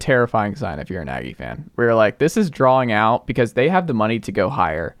 Which is a terrifying sign if you're an Aggie fan. We're like, this is drawing out because they have the money to go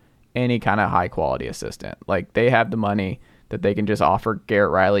hire any kind of high-quality assistant. Like, they have the money that they can just offer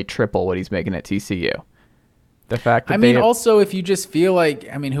Garrett Riley triple what he's making at TCU. The fact that also, if you just feel like,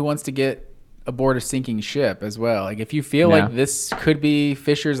 who wants to get aboard a sinking ship as well? Like, if you feel like this could be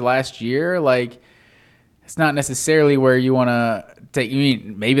Fisher's last year, like, it's not necessarily where you want to take.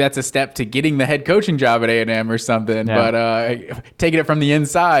 Maybe that's a step to getting the head coaching job at A&M or something, but taking it from the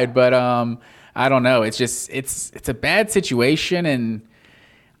inside. But I don't know. It's just it's a bad situation, and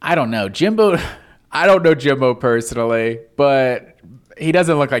I don't know Jimbo. I don't know Jimbo personally, but he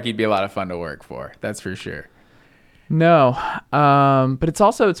doesn't look like he'd be a lot of fun to work for. That's for sure. No, but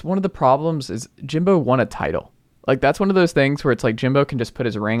it's one of the problems is Jimbo won a title. Like, that's one of those things where it's like Jimbo can just put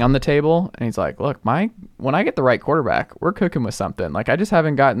his ring on the table and he's like, look, when I get the right quarterback, we're cooking with something. Like, I just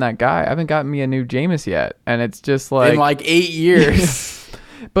haven't gotten that guy. I haven't gotten me a new Jameis yet. And it's just like... In like 8 years.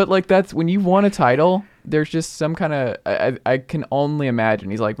 But like, that's when you won a title, there's just some kind of... I can only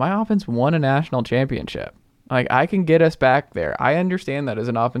imagine. He's like, my offense won a national championship. Like, I can get us back there. I understand that as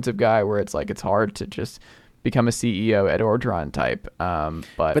an offensive guy where it's like it's hard to just become a CEO Ed Orgeron type.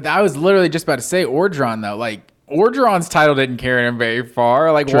 But I was literally just about to say Orgeron, though. Like, Orgeron's title didn't carry him very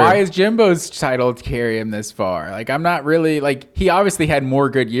far. Like, True. why is Jimbo's title carry him this far? Like, I'm not really, like, he obviously had more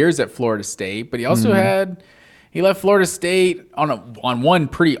good years at Florida State, but he also he left Florida State on one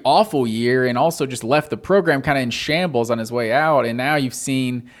pretty awful year and also just left the program kind of in shambles on his way out. And now you've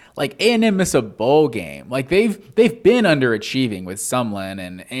seen, like, A&M miss a bowl game. Like, they've been underachieving with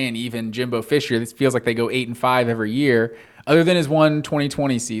Sumlin and even Jimbo Fisher. This feels like they go 8-5 every year, other than his one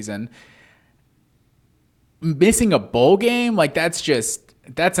 2020 season. Missing a bowl game, like, that's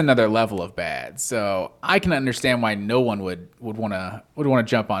another level of bad. So I can understand why no one would want to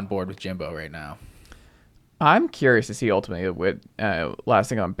jump on board with Jimbo right now. I'm curious to see ultimately with last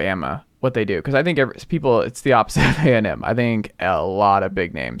thing on Bama what they do, because I think it's the opposite of A&M. I think a lot of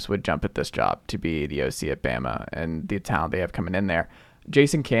big names would jump at this job to be the OC at Bama and the talent they have coming in there.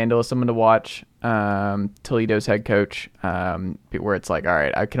 Jason Candle is someone to watch, Toledo's head coach, where it's like, all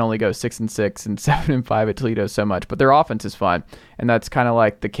right, I can only go 6-6 and 7-5 at Toledo so much, but their offense is fun, and that's kind of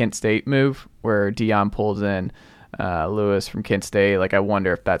like the Kent State move where Dion pulls in Lewis from Kent State. Like, I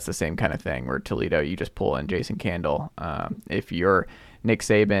wonder if that's the same kind of thing where Toledo, you just pull in Jason Candle if you're Nick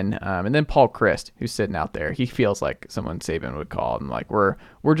Saban, and then Paul Christ, who's sitting out there. He feels like someone Saban would call, and like we're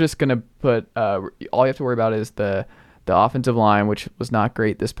just gonna put all you have to worry about is the offensive line, which was not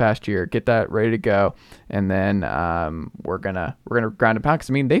great this past year. Get that ready to go, and then we're gonna grind it out. Because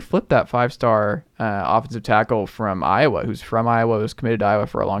I mean, they flipped that 5-star offensive tackle from Iowa, who's from Iowa, was committed to Iowa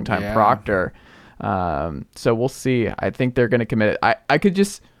for a long time, Proctor. So we'll see. I think they're gonna commit it. I could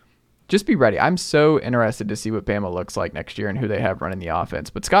just be ready. I'm so interested to see what Bama looks like next year and who they have running the offense.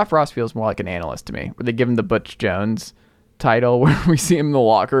 But Scott Frost feels more like an analyst to me, where they give him the Butch Jones title where we see him in the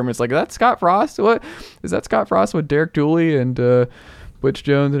locker room. It's like, that's Scott Frost? What is that? Scott Frost with Derek Dooley and Butch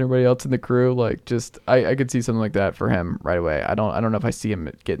Jones and everybody else in the crew? Like, just I could see something like that for him right away. I don't know if I see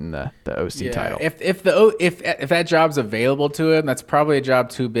him getting the OC title. If that job's available to him, that's probably a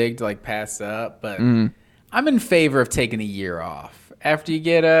job too big to like pass up. But I'm in favor of taking a year off. After you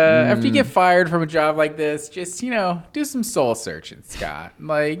get fired from a job like this, just, do some soul searching, Scott.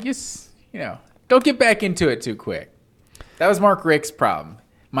 Like, just, don't get back into it too quick. That was Mark Richt's problem.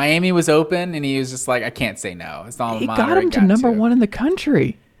 Miami was open, and he was just like, I can't say no. It's not. He got him to number one in the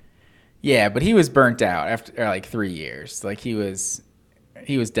country. Yeah, but he was burnt out after like 3 years. Like, he was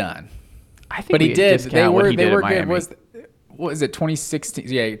done. I think, but he did. They were good. What was it? 2016?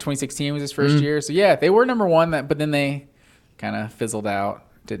 Yeah, 2016 was his first year. So yeah, they were number one. But then they kind of fizzled out.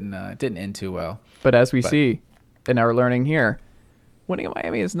 Didn't end too well. But as we see in our learning here, winning at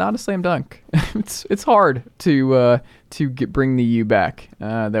Miami is not a slam dunk. it's hard to bring the U back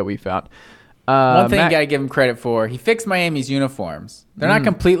that we found. One thing you got to give him credit for, he fixed Miami's uniforms. They're not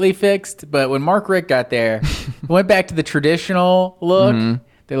completely fixed, but when Mark Richt got there, went back to the traditional look.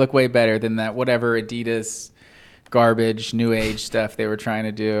 They look way better than that whatever Adidas garbage, new age stuff they were trying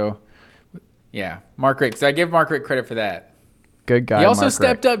to do. Yeah, Mark Richt. So I give Mark Richt credit for that. Good guy. He also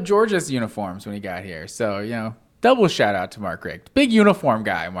stepped up Georgia's uniforms when he got here. So, double shout out to Mark Richt. Big uniform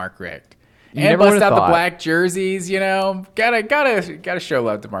guy, Mark Richt. And bust out the black jerseys, Gotta show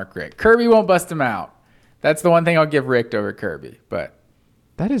love to Mark Richt. Kirby won't bust him out. That's the one thing I'll give Richt over Kirby. But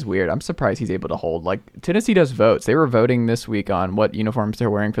that is weird. I'm surprised he's able to hold. Like, Tennessee does votes. They were voting this week on what uniforms they're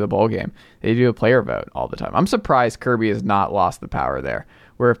wearing for the bowl game. They do a player vote all the time. I'm surprised Kirby has not lost the power there,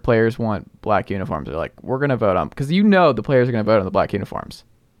 where if players want black uniforms, they're like, we're going to vote on, because the players are going to vote on the black uniforms.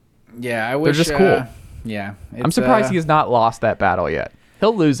 Yeah, I wish. They're just cool. Yeah. I'm surprised he has not lost that battle yet.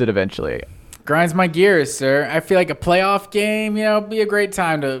 He'll lose it eventually. Grinds my gears, sir. I feel like a playoff game, be a great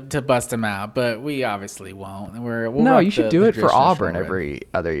time to bust him out, but we obviously won't. You should do it for Auburn every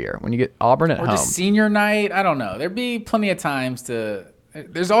other year when you get Auburn at home. Or just senior night. I don't know. There'd be plenty of times to.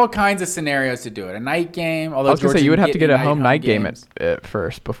 There's all kinds of scenarios to do it. A night game. Although I was going to say, you would have to get a home night game at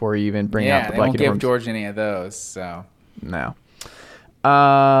first before you even bring out the black uniforms. Yeah, they won't give Georgia any of those. So no.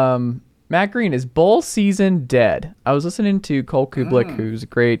 Matt Green, is bowl season dead? I was listening to Cole Kublik, who's a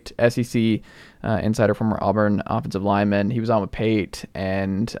great SEC insider, former Auburn offensive lineman. He was on with Pate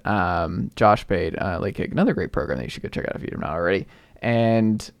and Josh Pate, Lake Kick, another great program that you should go check out if you don't know already.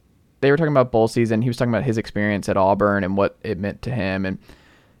 And they were talking about bowl season. He was talking about his experience at Auburn and what it meant to him. And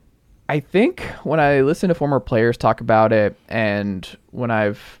I think when I listen to former players talk about it, and when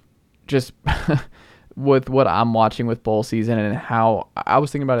I've just with what I'm watching with bowl season and how I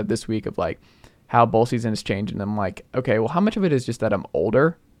was thinking about it this week of like how bowl season has changed, and I'm like, okay, well, how much of it is just that I'm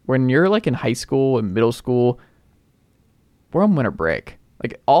older? When you're like in high school and middle school, we're on winter break.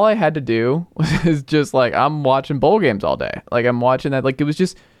 like all I had to do was just like, I'm watching bowl games all day. Like I'm watching that. Like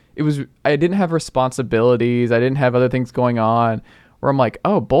I didn't have responsibilities. I didn't have other things going on where I'm like,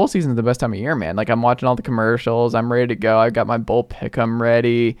 oh, bowl season is the best time of year, man. Like I'm watching all the commercials. I'm ready to go. I got my bowl pick'em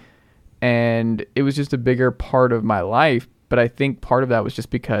ready. And it was just a bigger part of my life. But I think part of that was just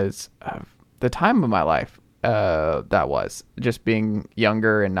because of the time of my life. That was just being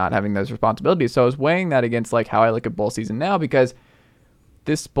younger and not having those responsibilities. So I was weighing that against like how I look at bowl season now, because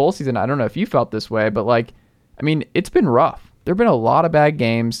this bowl season, I don't know if you felt this way, but like, I mean, it's been rough. There've been a lot of bad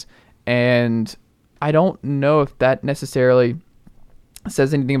games, and I don't know if that necessarily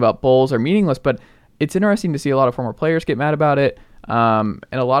says anything about bowls are meaningless, but it's interesting to see a lot of former players get mad about it. And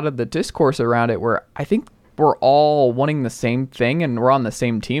a lot of the discourse around it, where I think we're all wanting the same thing and we're on the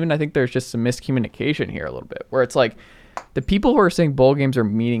same team. And I think there's just some miscommunication here a little bit, where it's like the people who are saying bowl games are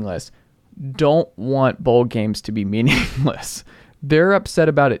meaningless don't want bowl games to be meaningless. They're upset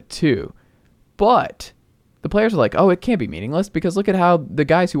about it too. But the players are like, oh, it can't be meaningless because look at how the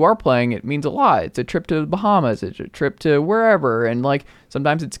guys who are playing it means a lot. It's a trip to the Bahamas. It's a trip to wherever. And like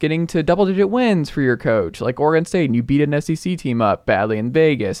sometimes it's getting to double-digit wins for your coach, like Oregon State, and you beat an SEC team up badly in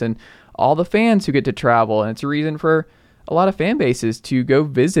Vegas, and all the fans who get to travel. And it's a reason for a lot of fan bases to go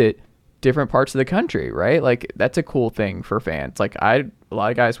visit different parts of the country, right? Like that's a cool thing for fans. Like a lot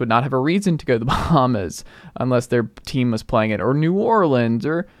of guys would not have a reason to go to the Bahamas unless their team was playing it, or New Orleans,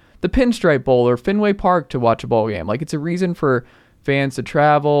 or the Pinstripe Bowl, or Fenway Park to watch a bowl game. Like it's a reason for fans to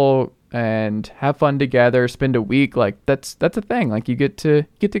travel and have fun together, spend a week. Like that's a thing. Like you get to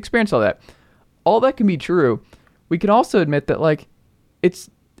experience all that. All that can be true. We can also admit that like it's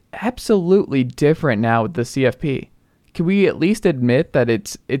absolutely different now with the CFP. Can we at least admit that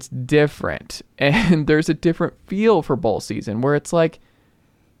it's different, and there's a different feel for bowl season where it's like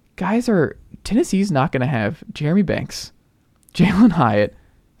Tennessee's not going to have Jeremy Banks, Jalen Hyatt,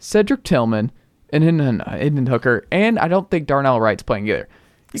 Cedric Tillman, and Hendon Hooker, and I don't think Darnell Wright's playing either.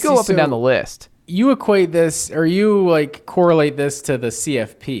 You go up and down the list. You equate this, or you like correlate this to the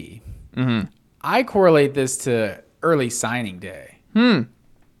CFP. Mm-hmm. I correlate this to early signing day.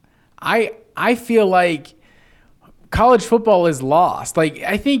 I feel like college football is lost. Like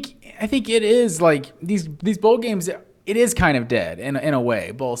I think it is like these bowl games. It is kind of dead in a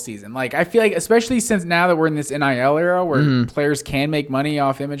way, bowl season. Like I feel like, especially since now that we're in this NIL era where players can make money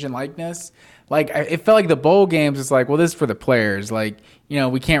off image and likeness. Like it felt like the bowl games is like, well, this is for the players. Like, you know,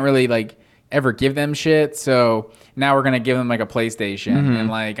 we can't really like ever give them shit. So now we're gonna give them like a PlayStation and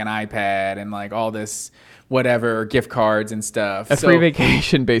like an iPad and like all this whatever, gift cards and stuff. A free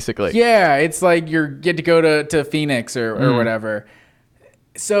vacation, basically. Yeah, it's like you get to go to Phoenix or whatever.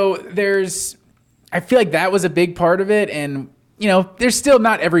 So I feel like that was a big part of it. And, you know, there's still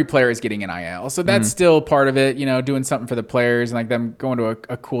not every player is getting NIL. So that's still part of it, you know, doing something for the players and like them going to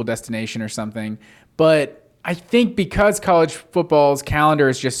a cool destination or something. But I think because college football's calendar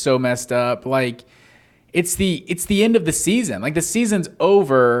is just so messed up, like it's the end of the season. Like the season's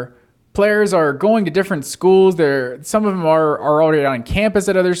over. Players are going to different schools. Some of them are already on campus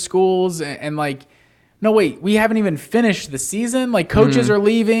at other schools, and like, no wait, we haven't even finished the season. Like coaches are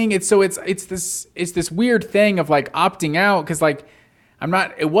leaving. It's this weird thing of like opting out, because like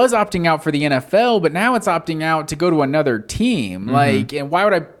it was opting out for the NFL, but now it's opting out to go to another team. Like, and why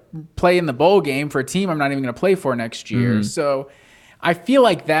would I play in the bowl game for a team I'm not even going to play for next year? So I feel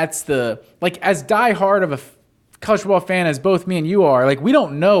like that's as diehard of a college football fan as both me and you are, like we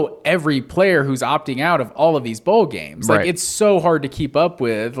don't know every player who's opting out of all of these bowl games. Like it's so hard to keep up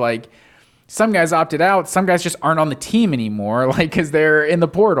with. Like some guys opted out, some guys just aren't on the team anymore, like because they're in the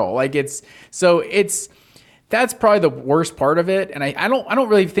portal. Like that's probably the worst part of it. And I don't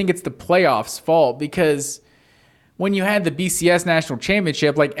really think it's the playoffs' fault, because when you had the BCS national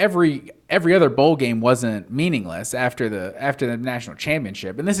championship, like every other bowl game wasn't meaningless after the national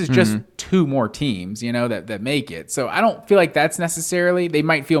championship. And this is just two more teams, you know, that make it. So I don't feel like that's necessarily, they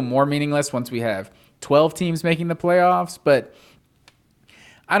might feel more meaningless once we have 12 teams making the playoffs, but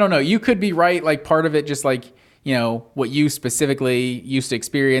I don't know. You could be right. Like part of it, just like, you know, what you specifically used to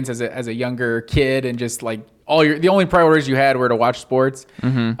experience as a younger kid, and just like the only priorities you had were to watch sports.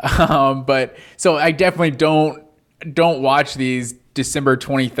 But so I definitely don't watch these December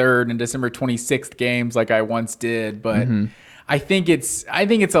 23rd and December 26th games like I once did, but I think it's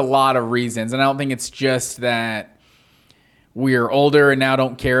a lot of reasons, and I don't think it's just that we're older and now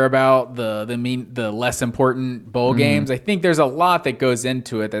don't care about the less important bowl games. I think there's a lot that goes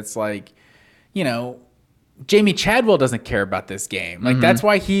into it that's like, you know, Jamie Chadwell doesn't care about this game. Like that's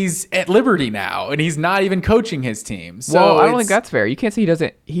why he's at Liberty now and he's not even coaching his team. So well, I don't think that's fair. You can't say he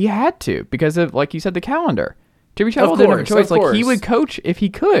doesn't. He had to, because of, like you said, the calendar. Jimmy Chadwell didn't have a choice. Like, he would coach if he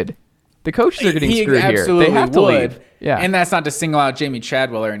could. The coaches are getting screwed here. They have to lead. Yeah. And that's not to single out Jamie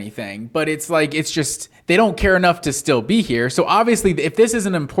Chadwell or anything, but it's like, it's just, they don't care enough to still be here. So obviously, if this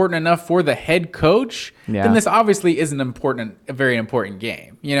isn't important enough for the head coach, then this obviously isn't a very important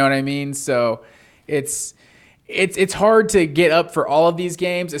game. You know what I mean? So it's hard to get up for all of these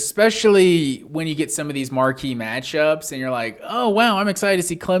games, especially when you get some of these marquee matchups and you're like, oh, wow, I'm excited to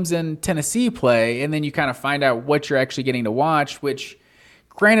see Clemson, Tennessee play. And then you kind of find out what you're actually getting to watch, which,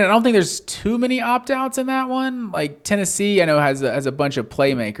 granted, I don't think there's too many opt-outs in that one. Like Tennessee, I know has a bunch of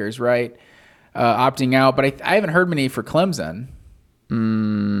playmakers, right, opting out, but I haven't heard many for Clemson.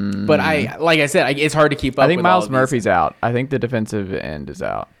 But like I said, it's hard to keep up. I think with Miles Murphy's out. I think the defensive end is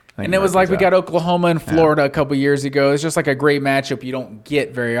out. And it was like we got Oklahoma and Florida a couple years ago. It's just like a great matchup you don't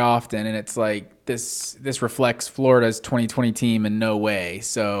get very often, and it's like this reflects Florida's 2020 team in no way.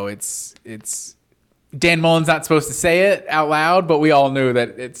 So it's. Dan Mullen's not supposed to say it out loud, but we all knew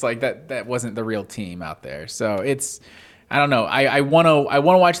that it's like that wasn't the real team out there. So I don't know. I want to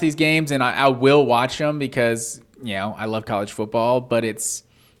watch these games, and I will watch them because, I love college football, but it's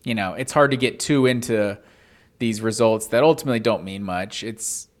hard to get too into these results that ultimately don't mean much.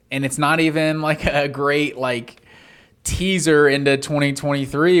 It's not even like a great teaser into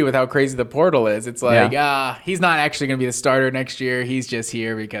 2023 with how crazy the portal is. It's like, he's not actually going to be the starter next year. He's just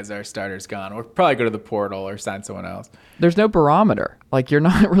here because our starter's gone. We'll probably go to the portal or sign someone else. There's no barometer. Like, you're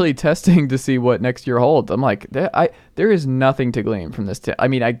not really testing to see what next year holds. I'm like, there is nothing to glean from this. I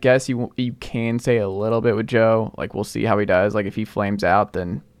mean, I guess you can say a little bit with Joe. Like, we'll see how he does. Like, if he flames out,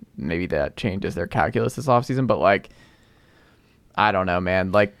 then maybe that changes their calculus this offseason. But, I don't know,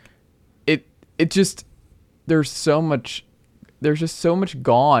 man. Like, it just... There's just so much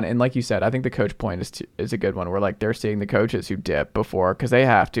gone, and like you said, I think the coach point is a good one. Where they're seeing the coaches who dip before because they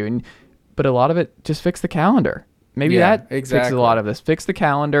have to, but a lot of it just fix the calendar. Maybe that fixes a lot of this. Fix the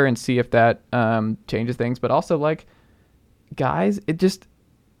calendar and see if that changes things. But also, guys, it just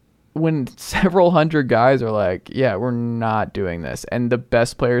when several hundred guys are like, yeah, we're not doing this, and the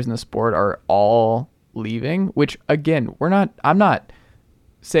best players in the sport are all leaving. Which again, I'm not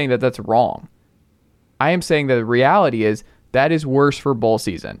saying that that's wrong. I am saying that the reality is that is worse for bowl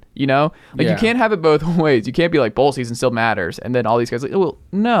season. You can't have it both ways. You can't be like, bowl season still matters, and then all these guys well,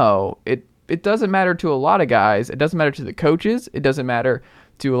 no, it doesn't matter to a lot of guys. It doesn't matter to the coaches. It doesn't matter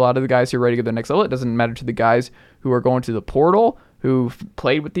to a lot of the guys who are ready to go to the next level. It doesn't matter to the guys who are going to the portal, who've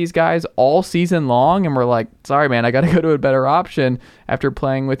played with these guys all season long, and we're like, sorry, man, I got to go to a better option after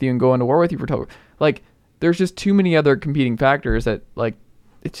playing with you and going to war with you for 12. There's just too many other competing factors that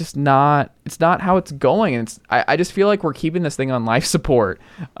it's just not. It's not how it's going, and I just feel like we're keeping this thing on life support.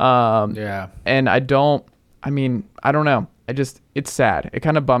 And I don't know. It's sad. It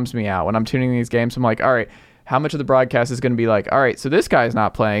kind of bums me out when I'm tuning these games. I'm like, all right, how much of the broadcast is going to be like, all right, so this guy's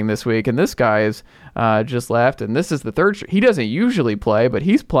not playing this week, and this guy is just left, and this is the third. He doesn't usually play, but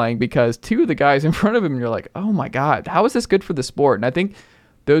he's playing because two of the guys in front of him. And you're like, oh my god, how is this good for the sport? And I think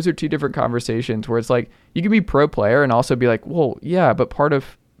those are two different conversations where it's like you can be pro player and also be like, well, yeah, but part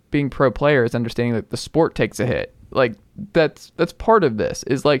of being pro player is understanding that the sport takes a hit. That's part of this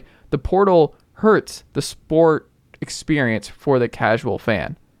is the portal hurts the sport experience for the casual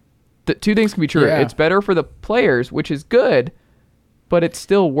fan. The two things can be true. Yeah. It's better for the players, which is good, but it's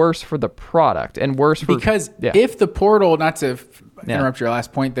still worse for the product and worse because if the portal, not to interrupt your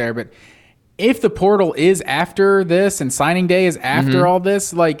last point there, but if the portal is after this and signing day is after all this,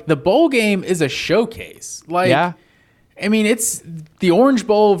 the bowl game is a showcase. I mean, it's the Orange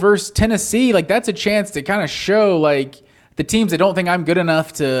Bowl versus Tennessee. That's a chance to kind of show the teams that don't think I'm good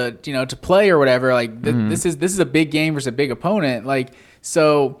enough to to play or whatever. This is a big game versus a big opponent.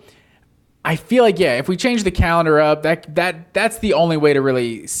 So I feel if we change the calendar up, that's the only way to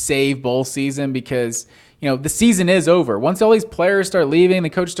really save bowl season because the season is over. Once all these players start leaving,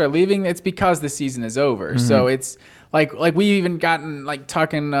 the coaches start leaving, it's because the season is over. So it's like we've even gotten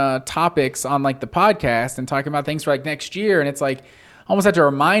talking topics on the podcast and talking about things for next year, and it's almost have to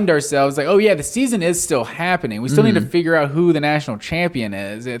remind ourselves oh yeah, the season is still happening. We still need to figure out who the national champion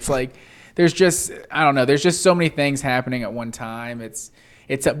is. It's there's just I don't know. There's just so many things happening at one time.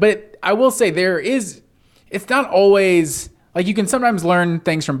 But I will say it's not always. You can sometimes learn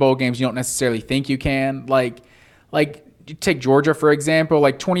things from bowl games you don't necessarily think you can. You take Georgia, for example,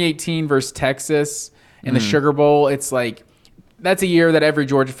 2018 versus Texas in the Sugar Bowl. It's that's a year that every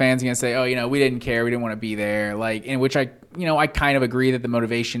Georgia fan's going to say, oh, we didn't care. We didn't want to be there. In which I kind of agree that the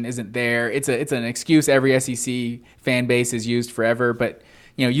motivation isn't there. It's an excuse every SEC fan base has used forever. But,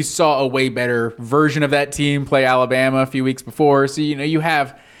 you saw a way better version of that team play Alabama a few weeks before. So, you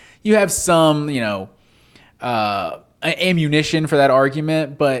have some, ammunition for that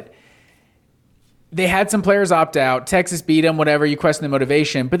argument, but they had some players opt out. Texas beat them, whatever. You question the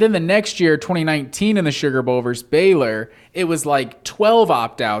motivation. But then the next year, 2019, in the Sugar Bowl versus Baylor, it was like 12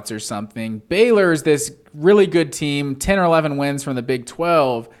 opt-outs or something. Baylor's this really good team, 10 or 11 wins from the Big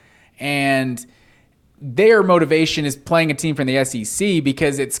 12, and their motivation is playing a team from the SEC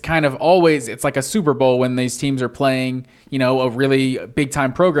because it's kind of always, it's like a Super Bowl when these teams are playing, a really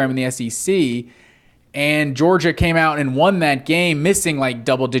big-time program in the SEC. And Georgia came out and won that game, missing like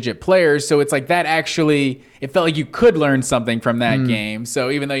double-digit players. So it's like that actually, it felt like you could learn something from that game.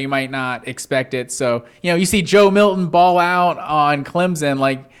 So even though you might not expect it. So, you see Joe Milton ball out on Clemson,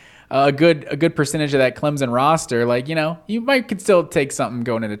 like a good percentage of that Clemson roster. Like, could still take something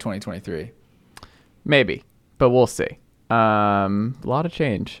going into 2023. Maybe, but we'll see. A lot of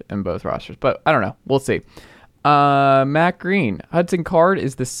change in both rosters, but I don't know. We'll see. Matt Green, Hudson Card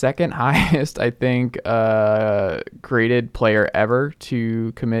is the second highest, I think, graded player ever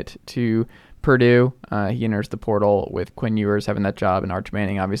to commit to Purdue. He enters the portal with Quinn Ewers having that job and Arch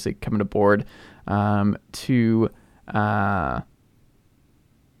Manning obviously coming aboard. Did you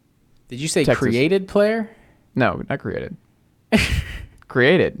say Texas. Created player? No, not created.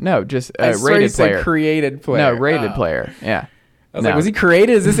 Created. No, just rated player. Created player. No, rated player. Yeah. I was like, was he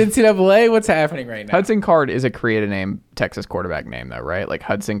created? Is this NCAA? What's happening right now? Hudson Card is a created name, Texas quarterback name, though, right? Like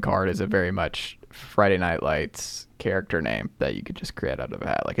Hudson Card is a very much Friday Night Lights character name that you could just create out of a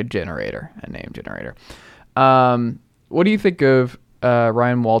hat, like a name generator. What do you think of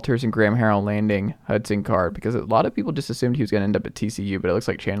Ryan Walters and Graham Harrell landing Hudson Card? Because a lot of people just assumed he was going to end up at TCU, but it looks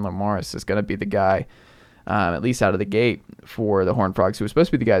like Chandler Morris is going to be the guy, at least out of the gate, for the Horned Frogs, who was supposed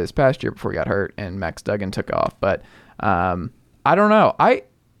to be the guy this past year before he got hurt and Max Duggan took off. But I don't know.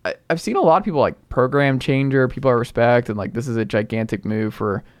 I've seen a lot of people like program changer, people I respect, and like this is a gigantic move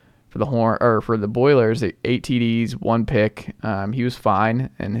for the Boilers. 8 TDs, 1 pick. He was fine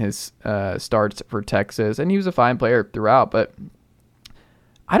in his starts for Texas, and he was a fine player throughout. But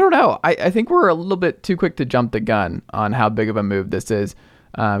I don't know. I think we're a little bit too quick to jump the gun on how big of a move this is.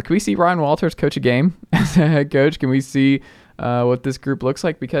 Can we see Ryan Walters coach a game as a head coach? Can we see what this group looks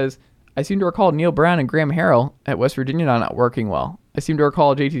like? Because I seem to recall Neil Brown and Graham Harrell at West Virginia not working well. I seem to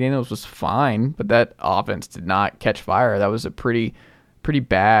recall JT Daniels was fine, but that offense did not catch fire. That was a pretty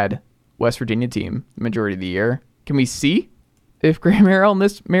bad West Virginia team the majority of the year. Can we see if Graham Harrell and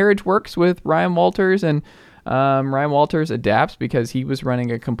this marriage works with Ryan Walters and Ryan Walters adapts, because he was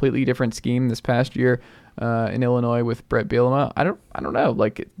running a completely different scheme this past year in Illinois with Brett Bielema? I don't know.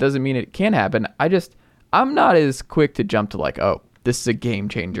 Like, it doesn't mean it can't happen. I'm not as quick to jump to like, oh, this is a game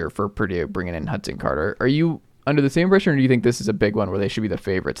changer for Purdue bringing in Hudson Carter. Are you under the same impression, or do you think this is a big one where they should be the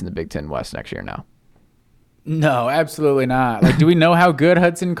favorites in the Big Ten West next year now? No, absolutely not. Like, do we know how good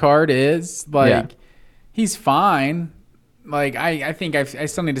Hudson Card is? Like, he's fine. Like, I think I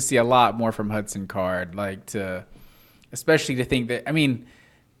still need to see a lot more from Hudson Card, especially to think that,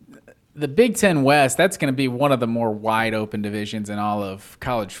 the Big Ten West, that's going to be one of the more wide open divisions in all of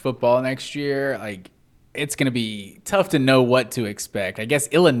college football next year. Like, it's going to be tough to know what to expect. I guess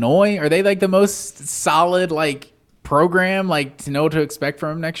Illinois, are they like the most solid program to know what to expect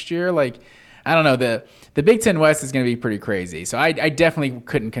from them next year? Like, I don't know. The Big Ten West is going to be pretty crazy. So I definitely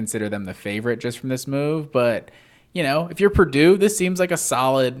couldn't consider them the favorite just from this move. But, if you're Purdue, this seems like a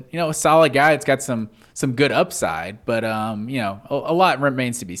solid guy. It's got some good upside. But, a lot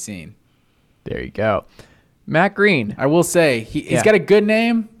remains to be seen. There you go. Matt Green. I will say, he's got a good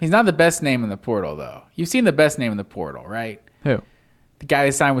name. He's not the best name in the portal, though. You've seen the best name in the portal, right? Who? The guy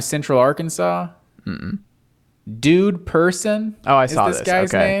that signed with Central Arkansas? Mm-mm. Dude Person. Oh, I saw this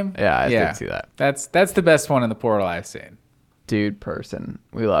guy's name. Yeah, I did see that. That's the best one in the portal I've seen. Dude Person.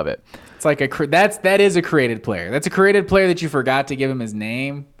 We love it. It's like that is a created player. That's a created player that you forgot to give him his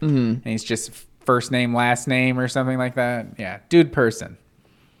name, and he's just first name, last name, or something like that. Yeah, Dude Person.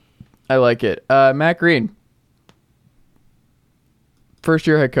 I like it. Matt Green. First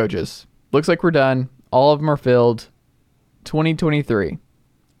year head coaches. Looks like we're done. All of them are filled. 2023.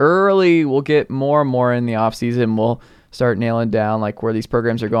 Early, we'll get more and more in the offseason. We'll start nailing down where these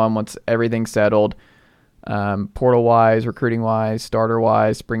programs are going once everything's settled. Portal-wise, recruiting-wise,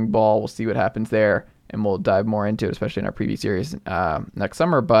 starter-wise, spring ball. We'll see what happens there, and we'll dive more into it, especially in our preview series next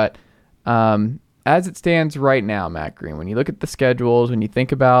summer. But as it stands right now, Matt Green, when you look at the schedules, when you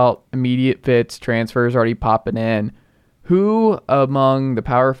think about immediate fits, transfers already popping in, who among the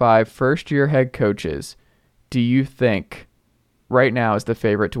Power 5 first-year head coaches do you think right now is the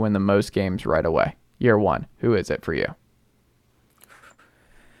favorite to win the most games right away? Year one. Who is it for you?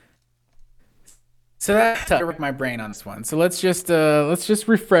 So that's tough to work my brain on this one. So let's just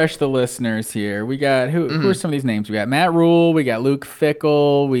refresh the listeners here. We got who are some of these names? We got Matt Rule, we got Luke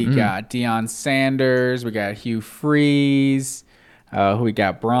Fickell, we got Deion Sanders, we got Hugh Freeze, who we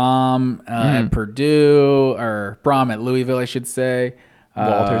got Brom at Purdue, or Brom at Louisville, I should say.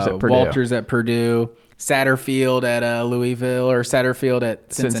 Walters at Purdue. Satterfield at Louisville, or Satterfield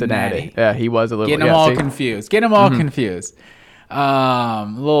at Cincinnati. Yeah, he was a little. Getting them all confused.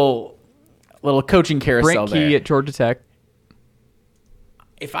 Little coaching carousel Brent Key there. at Georgia Tech.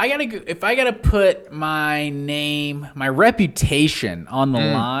 If I gotta put my name, my reputation on the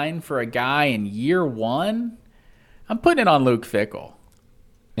line for a guy in year one, I'm putting it on Luke Fickell.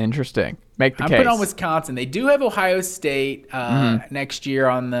 Interesting. Make the case. I'm putting on Wisconsin. They do have Ohio State next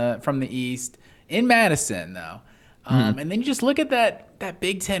year from the East in Madison though. And then you just look at that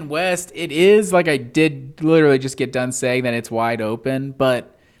Big Ten West. It is, like I did literally just get done saying, that it's wide open,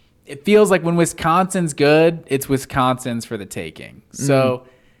 but it feels like when Wisconsin's good, it's Wisconsin's for the taking. So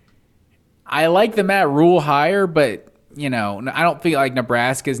I like the Matt Rule hire, but I don't feel like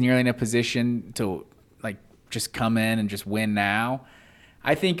Nebraska is nearly in a position to like just come in and just win now.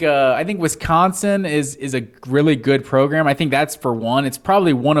 I think Wisconsin is a really good program. I think that's for one. It's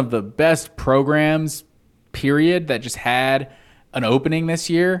probably one of the best programs, period, that just had an opening this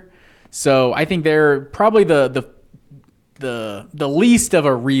year. So I think they're probably the least of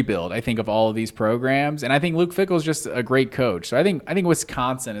a rebuild, I think, of all of these programs. And I think Luke Fickell is just a great coach. So I think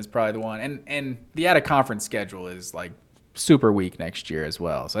Wisconsin is probably the one. And the out-of-conference schedule is like super weak next year as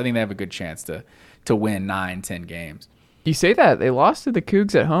well. So I think they have a good chance to win 9-10 games. You say that. They lost to the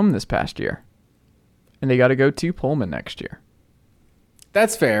Cougs at home this past year. And they got to go to Pullman next year.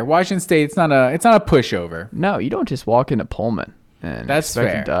 That's fair. Washington State, it's not a pushover. No, you don't just walk into Pullman. And that's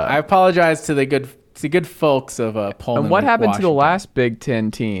fair. I apologize to the good folks of Pullman. And what happened Washington. to the last Big Ten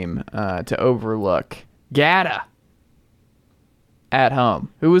team to overlook? GATA at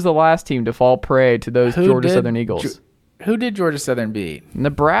home. Who was the last team to fall prey to those Georgia Southern Eagles? Who did Georgia Southern beat?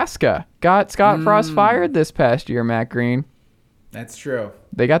 Nebraska. Got Scott Frost fired this past year, Matt Green. That's true.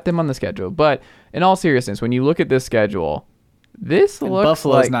 They got them on the schedule. But in all seriousness, when you look at this schedule, this looks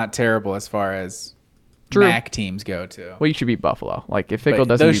Buffalo's like... not terrible as far as MAC teams go, too. Well, you should beat Buffalo. Like, if Fickell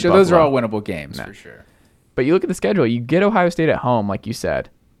doesn't beat Buffalo... Those are all winnable games, for sure. But you look at the schedule, you get Ohio State at home, like you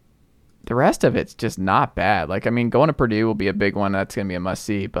said. The rest of it's just not bad. Like, I mean, going to Purdue will be a big one. That's going to be a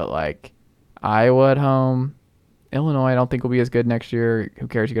must-see. But, like, Iowa at home... Illinois, I don't think will be as good next year. Who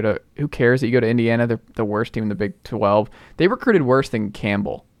cares that you go to Indiana, the worst team in the Big 12? They recruited worse than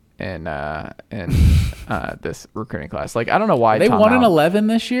Campbell in this recruiting class. Like, I don't know why. They won an 11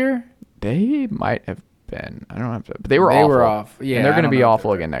 this year. They might have been. I don't have to. But they were awful. They were off. Yeah, and they're going to be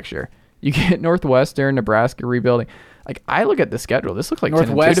awful again next year. You get Northwestern, Nebraska rebuilding. Like, I look at the schedule. This looks like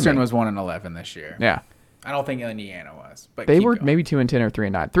Northwestern was 1-11 this year. Yeah, I don't think Indiana was. But they were maybe 2-10 or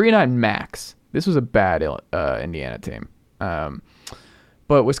 3-9. 3-9 max. This was a bad Indiana team.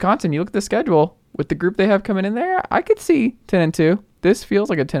 But Wisconsin, you look at the schedule, with the group they have coming in there, I could see 10-2. This feels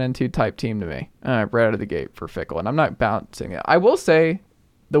like a 10-2 type team to me, right out of the gate for Fickell. And I'm not bouncing it. I will say,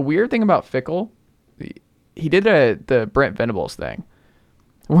 the weird thing about Fickell, he did the Brent Venables thing,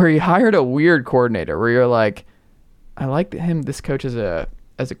 where he hired a weird coordinator, where you're like, I like this coach as a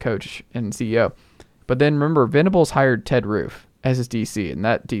coach and CEO. But then remember, Venables hired Ted Roof as his DC, and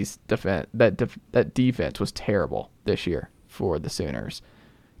that defense was terrible this year for the Sooners.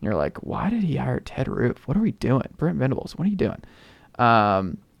 And you're like, why did he hire Ted Roof? What are we doing? Brent Venables, what are you doing?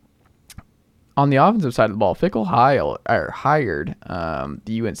 On the offensive side of the ball, Fickell hired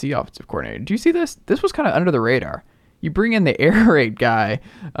the UNC offensive coordinator. Did you see this? This was kind of under the radar. You bring in the air raid guy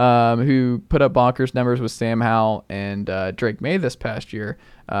who put up bonkers numbers with Sam Howell and Drake May this past year,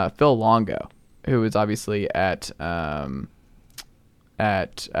 Phil Longo, who was obviously at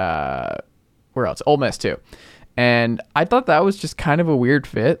where else? Ole Miss too. And I thought that was just kind of a weird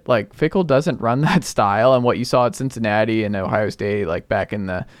fit. Like, Fickell doesn't run that style, and what you saw at Cincinnati and Ohio State, like back in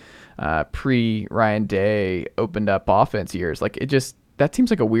the pre-Ryan Day opened up offense years, like that seems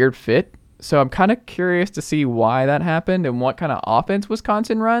like a weird fit. So I'm kind of curious to see why that happened and what kind of offense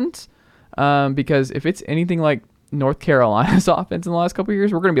Wisconsin runs. Because if it's anything like North Carolina's offense in the last couple of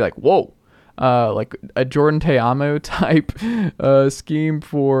years, we're going to be like, whoa. Like a Jordan Teamo type scheme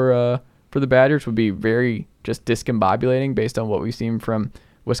for the Badgers would be very just discombobulating based on what we've seen from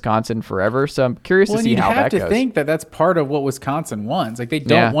Wisconsin forever. So I'm curious to see how that goes. You have to think that that's part of what Wisconsin wants. Like, they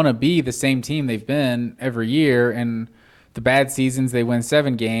don't want to be the same team they've been every year, and the bad seasons they win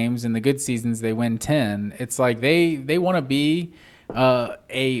 7 games, and the good seasons they win 10. It's like they want to be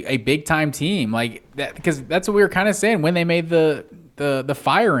a big time team like that, because that's what we were kind of saying when they made the the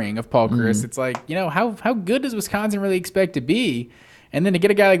firing of Paul Chryst. It's like, how good does Wisconsin really expect to be? And then to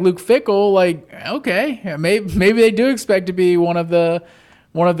get a guy like Luke Fickell, like, okay, maybe they do expect to be one of the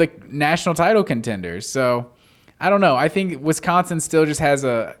national title contenders. So I don't know. I think Wisconsin still just has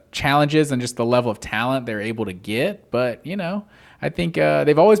challenges and just the level of talent they're able to get. But I think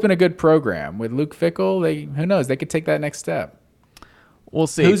they've always been a good program with Luke Fickell. Who knows? They could take that next step. We'll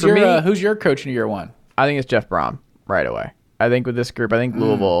see. Who's your coach in year one? I think it's Jeff Brom right away. I think with this group, I think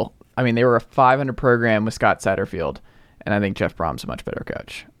Louisville. I mean, they were a 500 program with Scott Satterfield. And I think Jeff Brom's a much better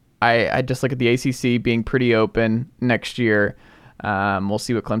coach. I just look at the ACC being pretty open next year. We'll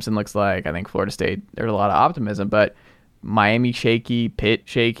see what Clemson looks like. I think Florida State, there's a lot of optimism, but Miami shaky, Pitt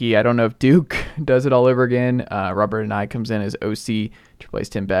shaky. I don't know if Duke does it all over again. Robert and I comes in as OC to replace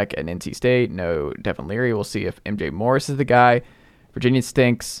Tim Beck at NC State. No Devin Leary. We'll see if MJ Morris is the guy. Virginia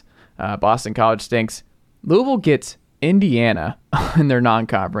stinks. Boston College stinks. Louisville gets Indiana in their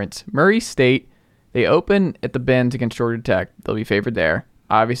non-conference. Murray State. They open at the Benz against Georgia Tech. They'll be favored there.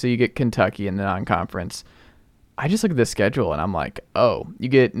 Obviously, you get Kentucky in the non-conference. I just look at this schedule, and I'm like, oh, you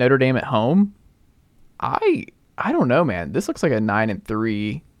get Notre Dame at home? I don't know, man. This looks like a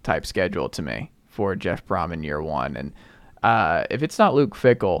 9-3 type schedule to me for Jeff Brom in year one. And if it's not Luke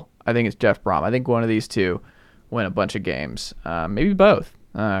Fickell, I think it's Jeff Brom. I think one of these two win a bunch of games, maybe both,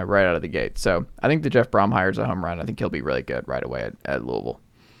 right out of the gate. So I think the Jeff Brom hires a home run. I think he'll be really good right away at Louisville.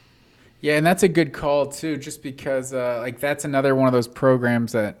 Yeah, and that's a good call too, just because that's another one of those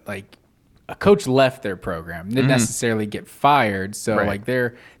programs that a coach left their program, didn't necessarily get fired, so right.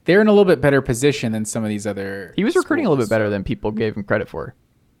 they're in a little bit better position than some of these other. He was recruiting a little bit better so. than people gave him credit for.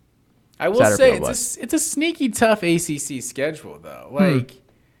 I will say it's a sneaky tough ACC schedule though.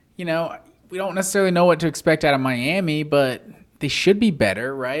 We don't necessarily know what to expect out of Miami, but they should be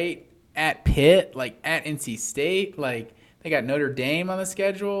better, right? At Pitt, at NC State, they got Notre Dame on the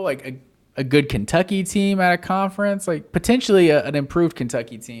schedule, a good Kentucky team at a conference, potentially an improved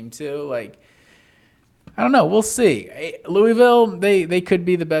Kentucky team too. I don't know. We'll see. Louisville, they could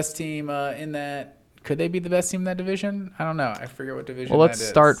be the best team in that. Could they be the best team in that division? I don't know. I forget what division. Well, let's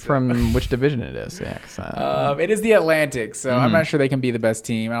start from which division it is. Yeah, it is the Atlantic, so I'm not sure they can be the best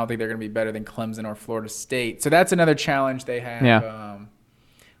team. I don't think they're going to be better than Clemson or Florida State. So that's another challenge they have. Yeah.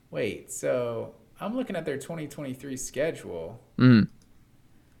 So I'm looking at their 2023 schedule. Mm.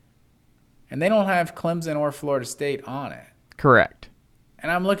 And they don't have Clemson or Florida State on it. Correct. And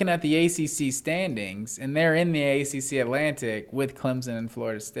I'm looking at the ACC standings, and they're in the ACC Atlantic with Clemson and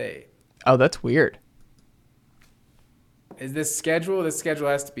Florida State. Oh, that's weird. Is this schedule? This schedule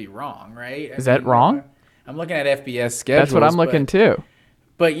has to be wrong, right? Is that wrong? I'm looking at FBS schedules. That's what I'm looking too.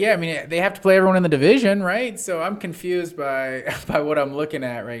 But yeah, I mean, they have to play everyone in the division, right? So I'm confused by what I'm looking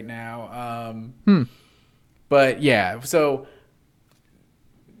at right now. But yeah, so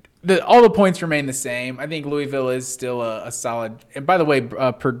all the points remain the same. I think Louisville is still a solid. And by the way,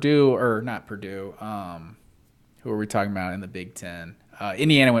 Purdue or not Purdue? Who are we talking about in the Big Ten?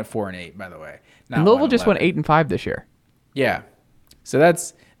 Indiana went 4-8, by the way. And Louisville just went 8-5 this year. Yeah, so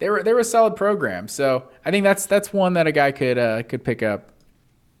they were a solid program. So I think that's one that a guy could pick up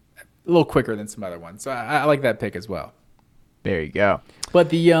a little quicker than some other ones. So I like that pick as well. There you go.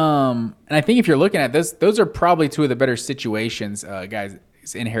 But and I think if you're looking at this, those are probably two of the better situations, guys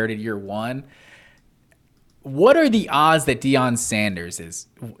inherited year one. What are the odds that Deion Sanders is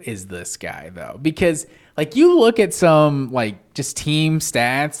this guy though? Because you look at some just team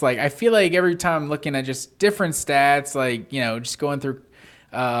stats, I feel like every time I'm looking at just different stats, just going through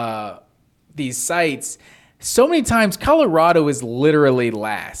these sites, so many times Colorado is literally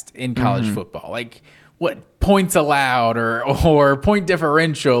last in college football. What points allowed or point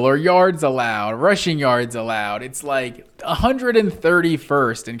differential or yards allowed, rushing yards allowed. It's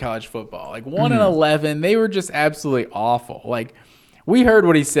 131st in college football. 1-11. They were just absolutely awful. We heard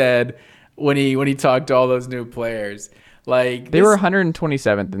what he said when he talked to all those new players. They were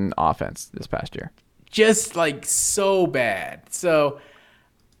 127th in offense this past year. Just so bad. So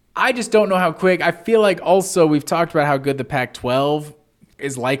I just don't know how quick. I feel also we've talked about how good the Pac-12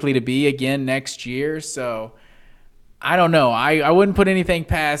 is likely to be again next year. So I don't know. I wouldn't put anything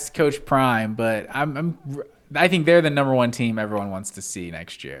past Coach Prime, but I think they're the number one team everyone wants to see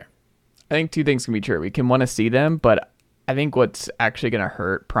next year. I think two things can be true. We can want to see them, but I think what's actually going to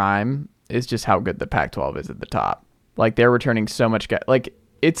hurt Prime is just how good the Pac-12 is at the top. They're returning so much guys.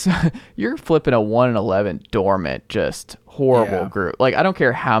 It's you're flipping a 1-11 dormant, just horrible group. I don't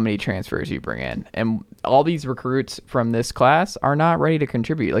care how many transfers you bring in, and all these recruits from this class are not ready to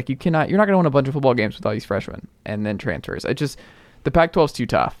contribute. You're not going to win a bunch of football games with all these freshmen and then transfers. The Pac-12 is too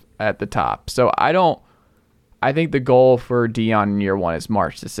tough at the top. So I I think the goal for Dion in year 1 is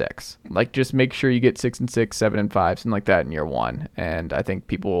March to 6. Like, just make sure you get 6-6, 7-5, something like that in year 1. And I think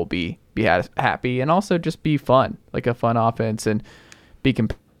people will be happy and also just be fun, like a fun offense and be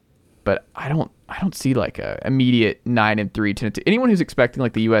but I don't see like a immediate 9-3, 10-2. Anyone who's expecting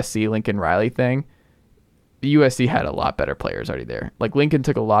like the USC Lincoln Riley thing, the USC had a lot better players already there. Like Lincoln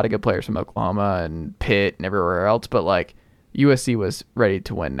took a lot of good players from Oklahoma and Pitt and everywhere else, but like USC was ready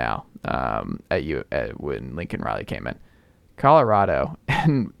to win now when Lincoln Riley came in. Colorado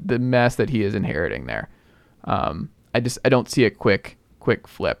and the mess that he is inheriting there. I don't see a quick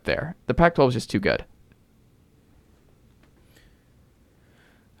flip there. The Pac-12 is just too good.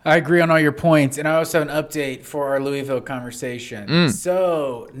 I agree on all your points, and I also have an update for our Louisville conversation.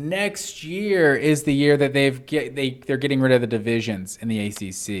 So next year is the year that they're getting rid of the divisions in the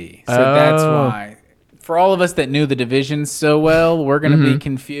ACC. So that's why, for all of us that knew the divisions so well, we're going to be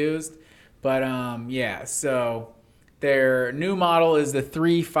confused. But so their new model is the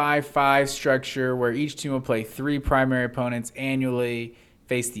 3-5-5 structure, where each team will play 3 primary opponents annually,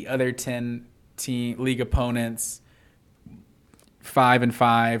 face the other 10 league opponents.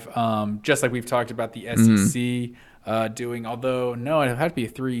 5-5, just like we've talked about the SEC doing. Although no, it had to be a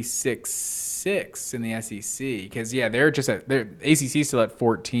 3-6-6 in the SEC because they're ACC still at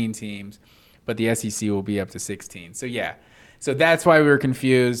 14 teams, but the SEC will be up to 16. So that's why we were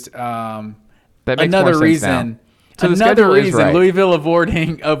confused. That makes another more reason. So another reason right. Louisville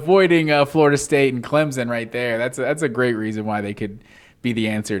avoiding Florida State and Clemson right there. That's a great reason why they could be the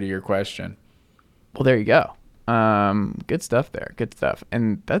answer to your question. Well, there you go. Good stuff there. Good stuff.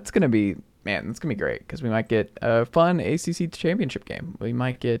 And that's going to be great because we might get a fun ACC championship game. We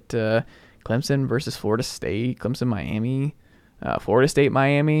might get Clemson versus Florida State, Clemson, Miami, Florida State,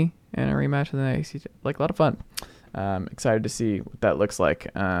 Miami, and a rematch in the ACC. Like a lot of fun. Excited to see what that looks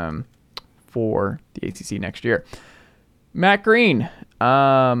like for the ACC next year. Matt Green,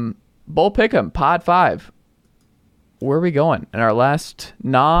 Bowl Pick'em, Pod 5. Where are we going in our last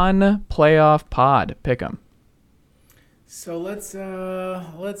non-playoff pod Pick'em? So let's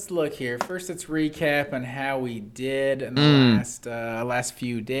look here. First, let's recap on how we did in the last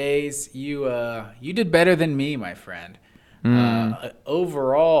few days. You did better than me, my friend.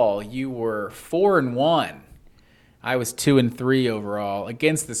 Overall, you were 4-1. I was 2-3 overall.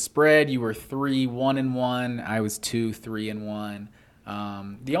 Against the spread, you were 3-1-1. I was 2-3-1.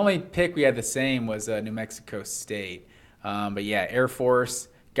 The only pick we had the same was New Mexico State. But yeah, Air Force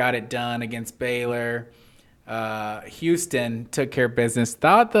got it done against Baylor. Houston took care of business.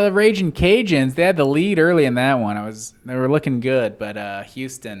 Thought the Raging Cajuns, they had the lead early in that one. They were looking good, but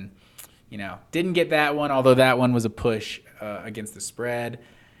Houston, didn't get that one, although that one was a push against the spread.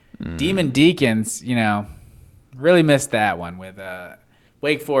 Demon Deacons, really missed that one with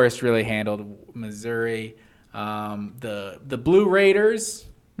Wake Forest really handled Missouri. The Blue Raiders,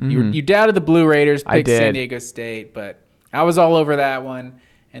 you doubted the Blue Raiders, picked San Diego State, but I was all over that one.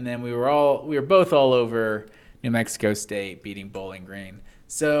 And then we were both all over New Mexico State beating Bowling Green.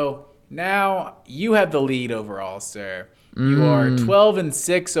 So now you have the lead overall, sir. You are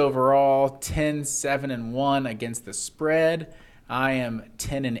 12-6 overall, 10-7-1 against the spread. I am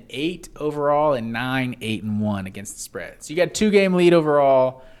 10-8 overall and 9-8-1 against the spread. So you got 2-game lead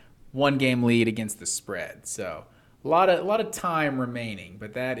overall, 1-game lead against the spread. So a lot of time remaining,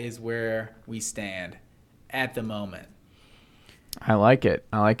 but that is where we stand at the moment. I like it.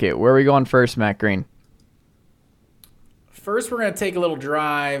 Where are we going first, Matt Green? First, we're going to take a little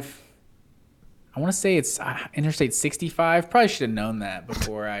drive. I want to say it's Interstate 65. Probably should have known that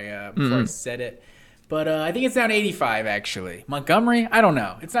before I said it. But I think it's down 85, actually. Montgomery? I don't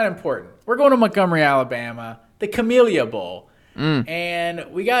know. It's not important. We're going to Montgomery, Alabama, the Camellia Bowl.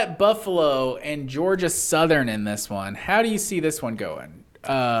 And we got Buffalo and Georgia Southern in this one. How do you see this one going?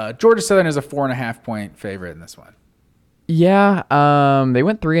 Georgia Southern is a 4.5-point favorite in this one. Yeah, they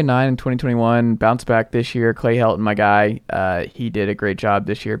went 3-9 in 2021, bounced back this year. Clay Helton, my guy, he did a great job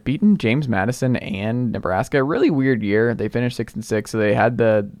this year, beating James Madison and Nebraska. A really weird year. They finished 6-6, so they had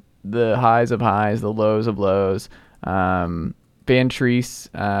the highs of highs, the lows of lows. Van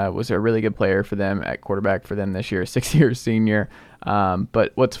Treese was a really good player for them at quarterback for them this year, 6-year senior.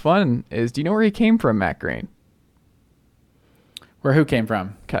 But what's fun is, do you know where he came from, Matt Green? Who came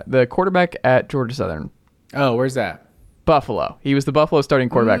from? The quarterback at Georgia Southern. Oh, where's that? Buffalo. He was the Buffalo starting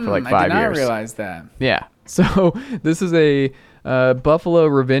quarterback for like 5 years. I did not realize that. Yeah. So this is a Buffalo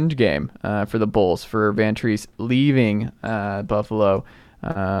revenge game for the Bulls, for Van Treese leaving Buffalo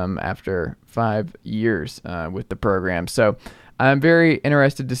after 5 years with the program. So I'm very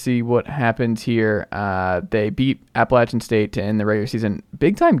interested to see what happens here. They beat Appalachian State to end the regular season.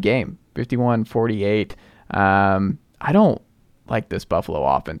 Big time game, 51-48. I don't like this Buffalo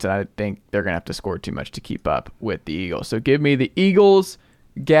offense, and I think they're going to have to score too much to keep up with the Eagles. So give me the Eagles,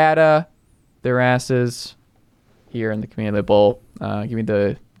 Gata, their asses here in the Community Bowl. Give me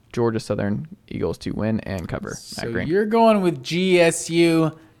the Georgia Southern Eagles to win and cover. So you're going with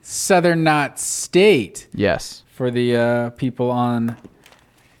GSU Southern Knot State. Yes. For the people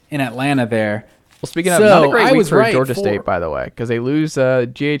in Atlanta there. Well, speaking of, not a great week for Georgia State, by the way, because they lose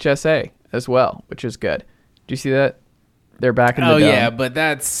GHSA as well, which is good. Do you see that? They're back in the dome. Yeah, but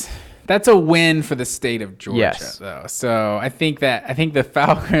that's a win for the state of Georgia, though. So I think the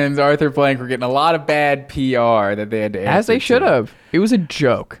Falcons, Arthur Blank, were getting a lot of bad PR that they had to answer as they should have. It was a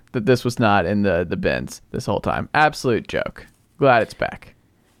joke that this was not in the bins this whole time. Absolute joke. Glad it's back.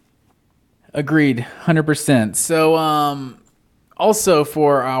 Agreed, 100%. So also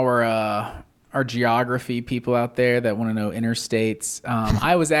for our geography people out there that want to know interstates,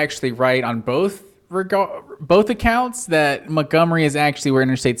 I was actually right on both accounts that Montgomery is actually where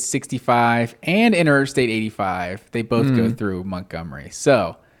Interstate 65 and Interstate 85, they both go through Montgomery.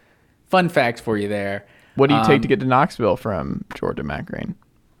 So, fun fact for you there. What do you take to get to Knoxville from Georgia, Matt Green?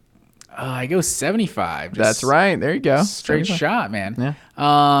 I go 75. That's right. There you go. Straight 75. Shot, man. Yeah.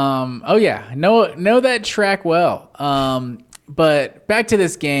 Oh yeah. Know that track well. But back to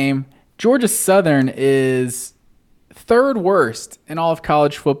this game. Georgia Southern is third worst in all of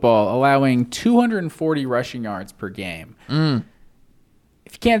college football, allowing 240 rushing yards per game.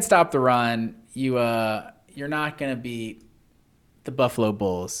 If you can't stop the run, you're not going to beat the Buffalo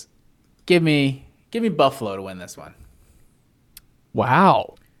Bulls. Give me Buffalo to win this one.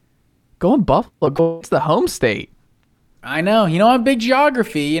 Wow. Going Buffalo, go to the home state. I know. I'm big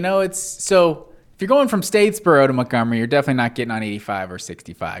geography. It's so if you're going from Statesboro to Montgomery, you're definitely not getting on 85 or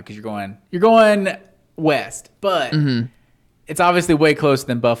 65 because you're going west. But it's obviously way closer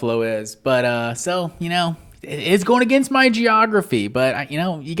than Buffalo is. But so it's going against my geography. But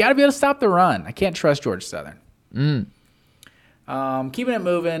you got to be able to stop the run. I can't trust Georgia Southern. Keeping it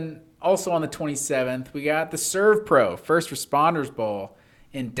moving. Also on the 27th, we got the Serve Pro First Responders Bowl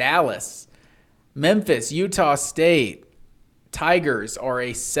in Dallas. Memphis, Utah State. Tigers are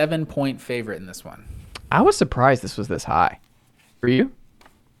a 7-point favorite in this one. I was surprised this was this high. Were you?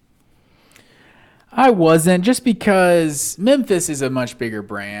 I wasn't, just because Memphis is a much bigger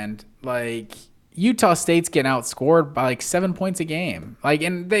brand. Like, Utah State's getting outscored by 7 points a game.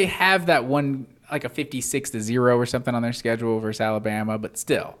 And they have that one, a 56-0 or something on their schedule versus Alabama, but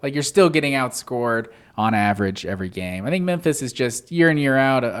still, you're still getting outscored on average every game. I think Memphis is just year in, year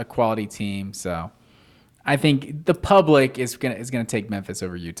out a quality team, so I think the public is gonna take Memphis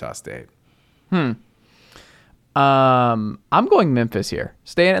over Utah State. I'm going Memphis here.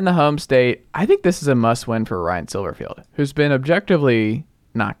 Staying in the home state. I think this is a must-win for Ryan Silverfield, who's been objectively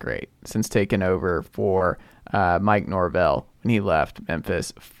not great since taking over for Mike Norvell when he left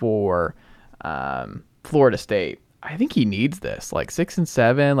Memphis for Florida State. I think he needs this.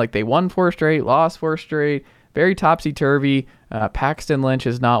 6-7. They won 4 straight, lost 4 straight. Very topsy-turvy. Paxton Lynch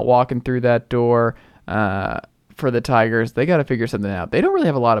is not walking through that door. For the Tigers, they got to figure something out. They don't really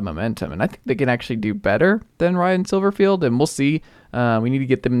have a lot of momentum, and I think they can actually do better than Ryan Silverfield, and we'll see. We need to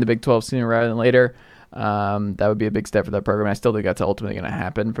get them in the Big 12 sooner rather than later. That would be a big step for that program. I still think that's ultimately going to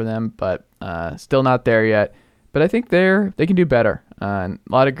happen for them, but still not there yet. But I think they can do better. A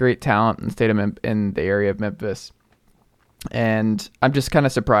lot of great talent in the state of in the area of Memphis, and I'm just kind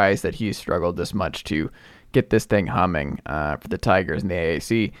of surprised that he's struggled this much to get this thing humming for the Tigers in the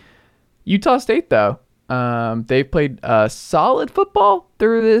AAC. Utah State, though, they've played solid football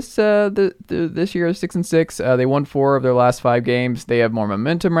through this this year, 6-6. They won 4 of their last 5 games. They have more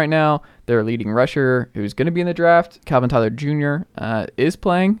momentum right now. Their leading rusher, who's going to be in the draft, Calvin Tyler Jr., is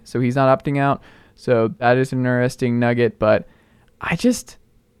playing, so he's not opting out. So that is an interesting nugget, but I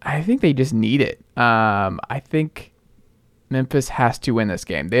think they just need it. I think Memphis has to win this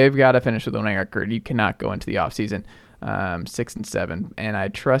game. They've got to finish with a winning record. You cannot go into the offseason 6-7, and I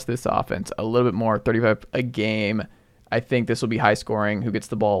trust this offense a little bit more. 35 a game. I think this will be high scoring, who gets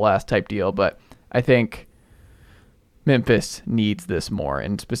the ball last type deal, but I think Memphis needs this more,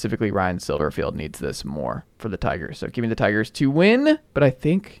 and specifically Ryan Silverfield needs this more for the Tigers. So give me the Tigers to win, but I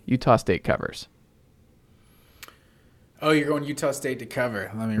think Utah State covers. Oh, you're going Utah State to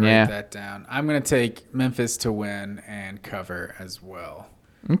cover. Let me write that down. I'm going to take Memphis to win and cover as well.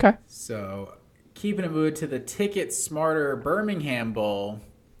 Okay. So keeping it moving to the Ticket Smarter Birmingham Bowl,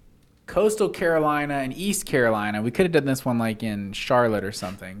 Coastal Carolina and East Carolina. We could have done this one in Charlotte or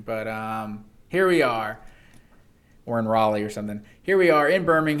something, but here we are. Or in Raleigh or something. Here we are in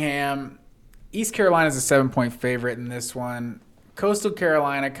Birmingham. East Carolina's a 7-point favorite in this one. Coastal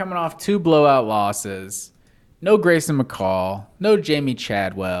Carolina coming off 2 blowout losses. no Grayson McCall, no Jamie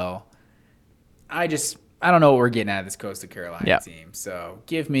Chadwell. I don't know what we're getting out of this Coastal Carolina team. So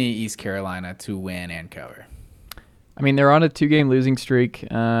give me East Carolina to win and cover. I mean, they're on a 2-game losing streak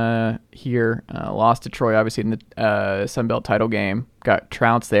here. Lost to Troy, obviously, in the Sun Belt title game. Got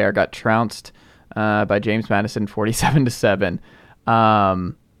trounced there. Got trounced by James Madison, 47-7.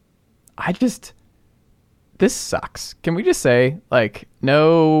 This sucks. Can we just say, like,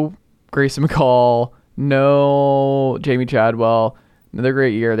 no Grayson McCall, no Jamie Chadwell, another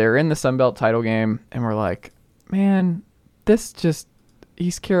great year. They're in the Sun Belt title game, and we're like, man, this just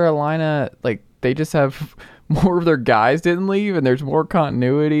East Carolina, like, they just have more of their guys didn't leave, and there's more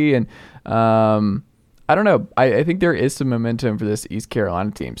continuity, and I don't know. I think there is some momentum for this East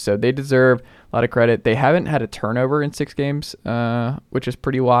Carolina team, so they deserve a lot of credit. They haven't had a turnover in 6 games, which is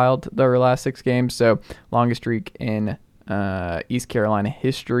pretty wild, their last 6 games, so longest streak in East Carolina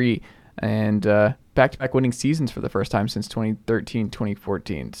history, and back-to-back winning seasons for the first time since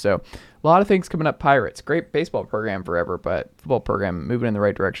 2013-2014. So a lot of things coming up. Pirates, great baseball program forever, but football program moving in the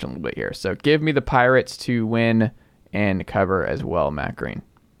right direction a little bit here. So give me the Pirates to win and cover as well, Matt Green.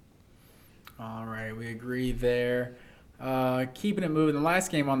 All right, we agree there. Keeping it moving, the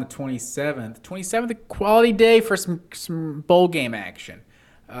last game on the 27th, a quality day for some bowl game action.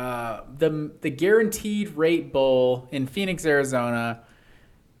 The Guaranteed Rate Bowl in Phoenix, Arizona.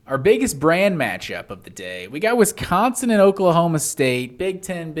 Our biggest brand matchup of the day. We got Wisconsin and Oklahoma State, Big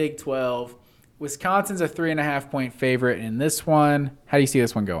 10, Big 12. Wisconsin's a 3.5-point favorite in this one. How do you see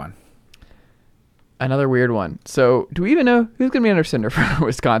this one going? Another weird one. So do we even know who's going to be under center for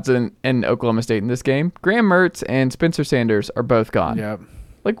Wisconsin and Oklahoma State in this game? Graham Mertz and Spencer Sanders are both gone. Yep.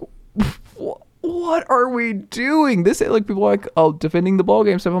 Like, what are we doing? This, like, people are like, oh, defending the ball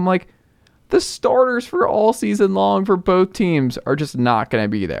game stuff. I'm like, the starters for all season long for both teams are just not going to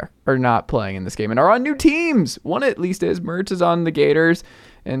be there, are not playing in this game, and are on new teams. One at least is. Mertz is on the Gators,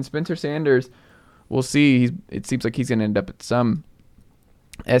 and Spencer Sanders, we'll see. It seems like he's going to end up at some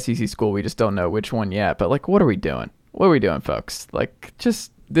SEC school. We just don't know which one yet. But, like, what are we doing? What are we doing, folks? Like,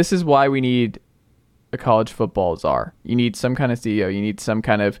 just this is why we need a college football czar. You need some kind of CEO. You need some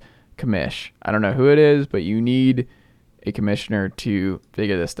kind of commish. I don't know who it is, but you need a commissioner to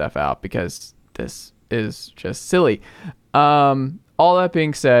figure this stuff out, because this is just silly. All that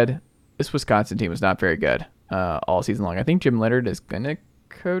being said, this Wisconsin team was not very good all season long. I think Jim Leonard is going to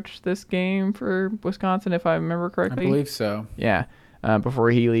coach this game for Wisconsin, if I remember correctly. I believe so. Yeah, before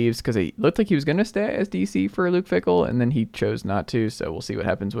he leaves, because it looked like he was going to stay as DC for Luke Fickell, and then he chose not to, so we'll see what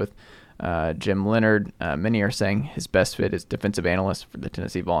happens with Jim Leonard. Many are saying his best fit is defensive analyst for the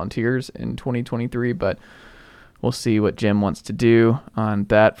Tennessee Volunteers in 2023, but we'll see what Jim wants to do on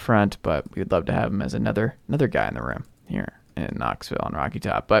that front, but we'd love to have him as another guy in the room here in Knoxville and Rocky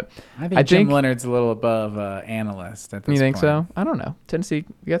Top. But I think Jim Leonard's a little above analyst at this point. You think so? I don't know. Tennessee,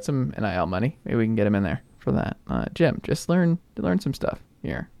 we got some NIL money. Maybe we can get him in there for that. Jim, just learn some stuff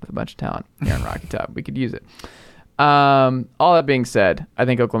here with a bunch of talent here in Rocky Top. We could use it. All that being said, I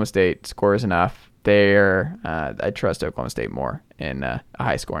think Oklahoma State scores enough. I trust Oklahoma State more in a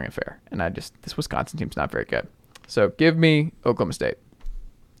high-scoring affair, and this Wisconsin team's not very good. So give me Oklahoma State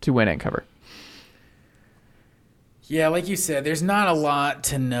to win and cover. Yeah, like you said, there's not a lot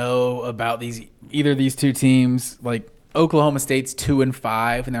to know about either of these two teams. Like, Oklahoma State's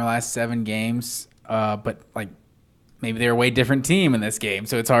 2-5 in their last 7 games, but like maybe they're a way different team in this game,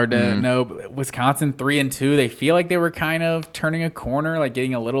 so it's hard to know. Wisconsin 3-2, they feel like they were kind of turning a corner, like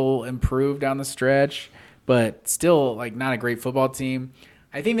getting a little improved down the stretch, but still like not a great football team.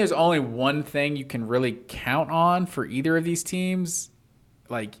 I think there's only one thing you can really count on for either of these teams,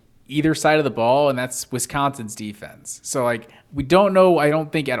 like either side of the ball, and that's Wisconsin's defense. So, like, we don't know, I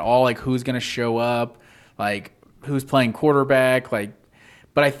don't think at all, like, who's going to show up, like, who's playing quarterback, like,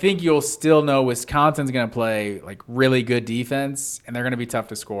 but I think you'll still know Wisconsin's going to play, like, really good defense, and they're going to be tough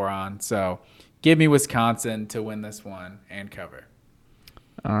to score on. So, give me Wisconsin to win this one and cover.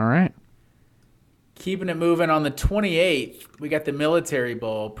 All right. Keeping it moving, on the 28th, we got the Military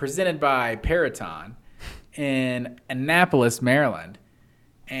Bowl presented by Peraton in Annapolis, Maryland.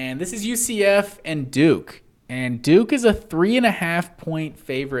 And this is UCF and Duke. And Duke is a 3.5-point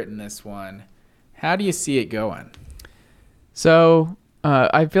favorite in this one. How do you see it going? So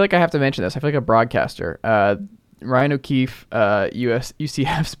I feel like I have to mention this. I feel like a broadcaster. Ryan O'Keefe,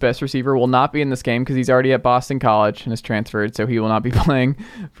 UCF's best receiver, will not be in this game because he's already at Boston College and has transferred, so he will not be playing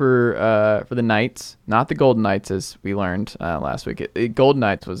for the Knights, not the Golden Knights, as we learned last week. Golden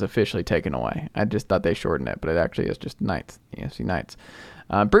Knights was officially taken away. I just thought they shortened it, but it actually is just Knights, EFC Knights.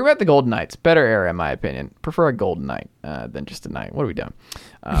 Bring back the Golden Knights. Better era, in my opinion. Prefer a Golden Knight than just a Knight. What are we doing?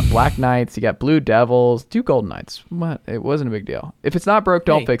 Black Knights. You got Blue Devils. Do Golden Knights. What? It wasn't a big deal. If it's not broke,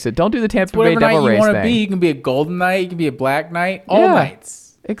 don't fix it. Don't do the Tampa Bay Devil Race thing. Be. You can be a Golden Knight. You can be a Black Knight. All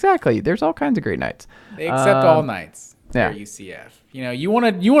Knights. Exactly. There's all kinds of great Knights. They accept all Knights. Yeah. UCF. You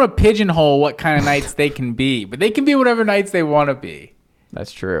want to pigeonhole what kind of Knights they can be, but they can be whatever Knights they want to be.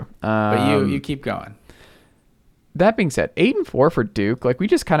 That's true. But you keep going. That being said, 8-4 for Duke. Like, we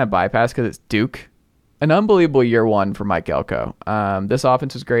just kind of bypass because it's Duke. An unbelievable year one for Mike Elko. This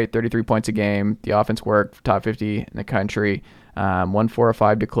offense was great, 33 points a game. The offense worked, top 50 in the country. Won 4 or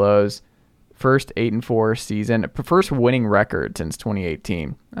 5 to close. First 8-4 season, first winning record since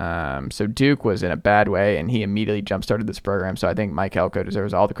 2018. So Duke was in a bad way, and he immediately jump-started this program. So I think Mike Elko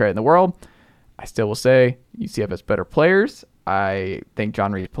deserves all the credit in the world. I still will say UCF has better players. I think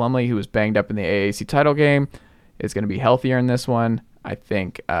John Reese Plumlee, who was banged up in the AAC title game, is going to be healthier in this one. I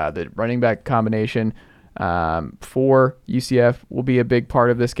think the running back combination for UCF will be a big part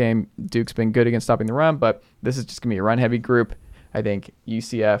of this game. Duke's been good against stopping the run, but this is just going to be a run-heavy group. I think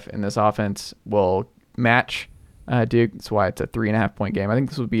UCF in this offense will match Duke. That's why it's a 3.5-point game. I think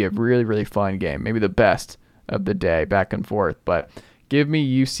this will be a really, really fun game, maybe the best of the day, back and forth. But give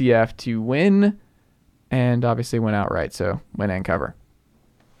me UCF to win and obviously win outright, so win and cover.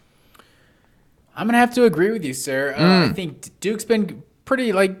 I'm going to have to agree with you, sir. I think Duke's been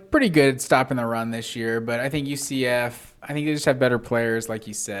pretty good at stopping the run this year, but I think UCF, they just have better players, like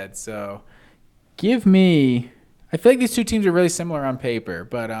you said. So give me, I feel like these two teams are really similar on paper,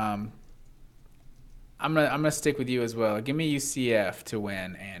 but I'm gonna stick with you as well. Give me UCF to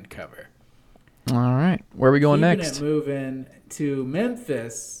win and cover. All right. Where are we going next? Moving to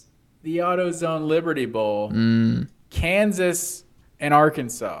Memphis, the AutoZone Liberty Bowl, Kansas and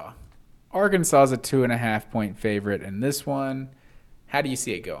Arkansas. Arkansas is a 2.5-point favorite in this one. How do you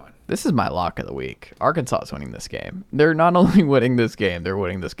see it going? This is my lock of the week. Arkansas is winning this game. They're not only winning this game, they're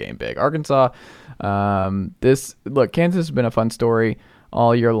winning this game big. Arkansas, Kansas has been a fun story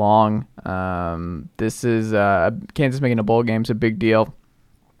all year long. This is Kansas making a bowl game is a big deal.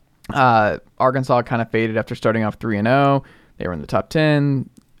 Arkansas kind of faded after starting off 3-0. They were in the top 10.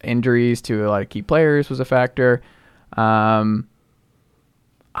 Injuries to a lot of key players was a factor.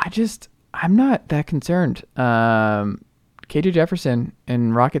 I'm not that concerned. KJ Jefferson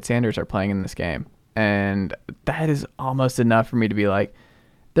and Rocket Sanders are playing in this game, and that is almost enough for me to be like,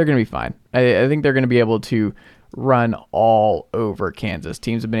 they're going to be fine. I think they're going to be able to run all over Kansas.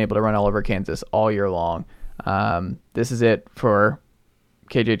 Teams have been able to run all over Kansas all year long. This is it for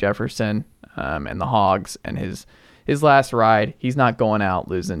KJ Jefferson and the Hogs and his last ride. He's not going out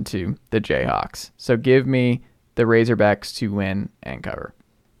losing to the Jayhawks. So give me the Razorbacks to win and cover.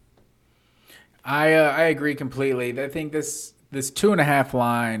 I agree completely. I think this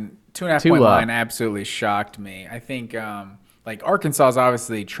 2.5 point line absolutely shocked me. I think Arkansas is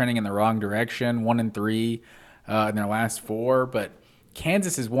obviously trending in the wrong direction, 1-3 in their last 4, but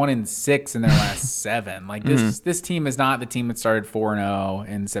Kansas is 1-6 in their last 7. This team is not the team that started 4-0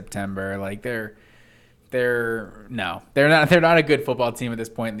 in September. They're not a good football team at this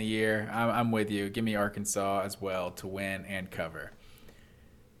point in the year. I'm with you. Give me Arkansas as well to win and cover.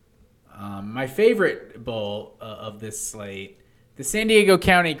 My favorite bowl of this slate, the San Diego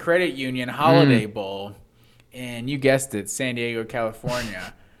County Credit Union Holiday Bowl, and you guessed it, San Diego,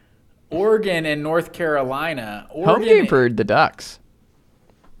 California. Oregon and North Carolina. Home game for the Ducks,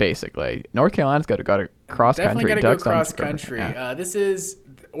 basically. North Carolina's got to go cross country. Definitely got to go cross country. Yeah.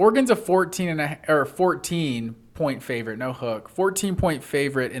 Oregon's a 14-point favorite, no hook. 14-point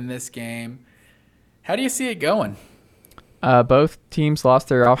favorite in this game. How do you see it going? Both teams lost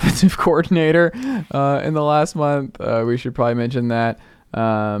their offensive coordinator in the last month. We should probably mention that.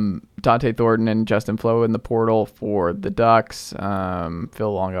 Dante Thornton and Justin Flo in the portal for the Ducks.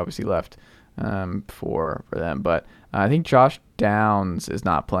 Phil Long obviously left for them. But I think Josh Downs is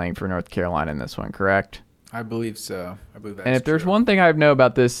not playing for North Carolina in this one, correct? I believe so. I believe that's And if there's one thing I know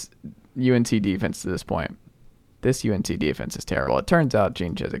about this UNC defense to this point, this UNC defense is terrible. It turns out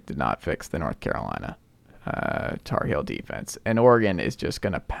Gene Chizik did not fix the North Carolina Tar Heel defense, and Oregon is just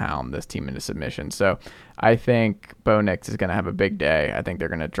going to pound this team into submission. So I think Bo Nix is going to have a big day. I think they're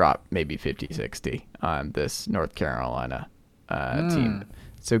going to drop maybe 50-60 on this North Carolina team.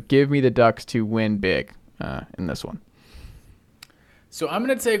 So give me the Ducks to win big in this one. So I'm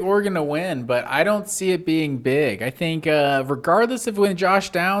going to take Oregon to win, but I don't see it being big. I think regardless of when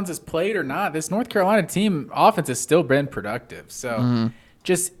Josh Downs has played or not, this North Carolina team offense has still been productive. So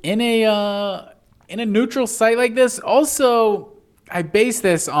just in a neutral site like this, also I base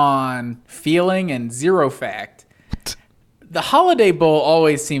this on feeling and zero fact. the Holiday Bowl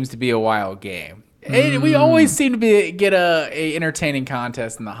always seems to be a wild game. We always seem to get a entertaining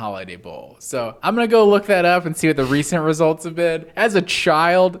contest in the Holiday Bowl. So I'm going to go look that up and see what the recent results have been. As a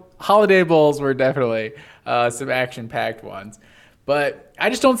child, Holiday Bowls were definitely some action-packed ones. But I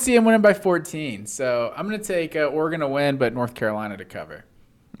just don't see them winning by 14. So I'm going to take Oregon to win, but North Carolina to cover.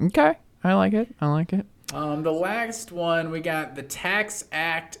 Okay. I like it. The last one, we got the Tax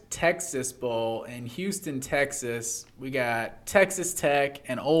Act Texas Bowl in Houston, Texas. We got Texas Tech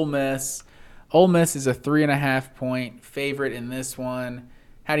and Ole Miss. Ole Miss is a 3.5-point favorite in this one.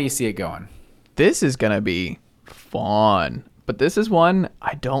 How do you see it going? This is going to be fun. But this is one,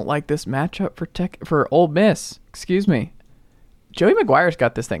 I don't like this matchup for Ole Miss. Excuse me. Joey McGuire's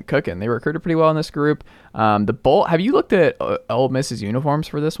got this thing cooking. They recruited pretty well in this group. The bowl. Have you looked at Ole Miss's uniforms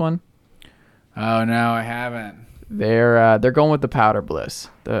for this one? Oh no, I haven't. They're going with the powder blues,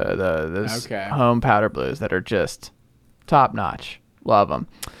 the home powder blues that are just top notch. Love them.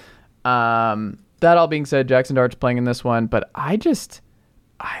 That all being said, Jackson Dart's playing in this one, but I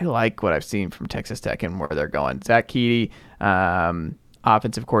like what I've seen from Texas Tech and where they're going. Zach Keedy,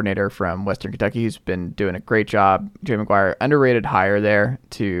 offensive coordinator from Western Kentucky, who's been doing a great job. Jay McGuire, underrated hire there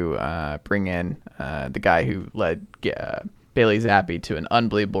to bring in the guy who led Bailey Zappi to an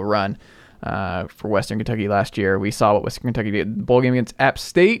unbelievable run for Western Kentucky last year. We saw what Western Kentucky did in the bowl game against App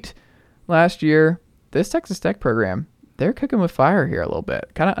State last year. This Texas Tech program, they're cooking with fire here a little bit.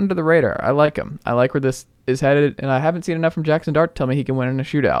 Kind of under the radar. I like them. I like where this is headed, and I haven't seen enough from Jackson Dart to tell me he can win in a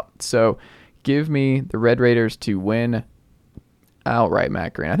shootout. So give me the Red Raiders to win outright,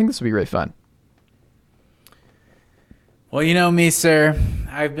 Matt Green. I think this will be really fun. Well, you know me, sir.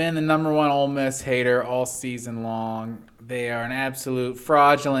 I've been the number one Ole Miss hater all season long. They are an absolute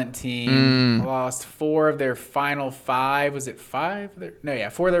fraudulent team. Lost 4 of their final 5. Was it 5?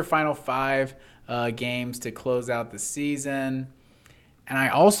 4 of their final 5 games to close out the season. And I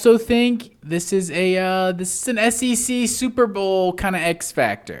also think this is an SEC Super Bowl kind of X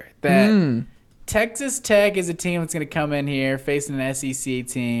factor. That Texas Tech is a team that's going to come in here facing an SEC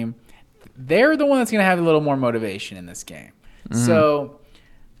team. They're the one that's going to have a little more motivation in this game. So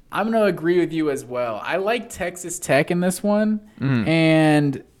I'm going to agree with you as well. I like Texas Tech in this one.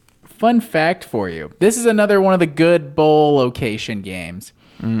 And fun fact for you, this is another one of the good bowl location games.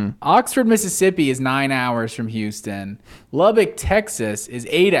 Oxford, Mississippi is 9 hours from Houston. Lubbock, Texas is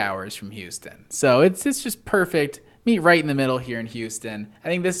 8 hours from Houston. So it's just perfect. Meet right in the middle here in Houston. I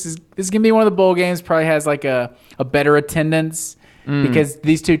think this is going to be one of the bowl games. Probably has like a better attendance because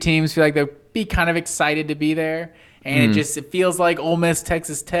these two teams feel like they'll be kind of excited to be there. And it feels like Ole Miss,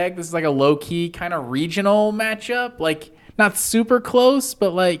 Texas Tech. This is like a low-key kind of regional matchup. Like not super close,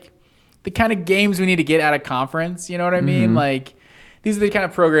 but like the kind of games we need to get out of conference. You know what I mean? Like these are the kind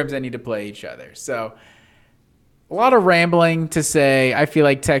of programs that need to play each other. So a lot of rambling to say I feel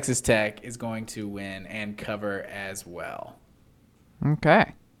like Texas Tech is going to win and cover as well.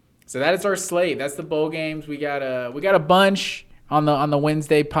 Okay. So that is our slate. That's the bowl games. We got a bunch on the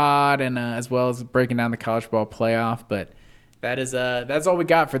Wednesday pod and as well as breaking down the college football playoff. But that's all we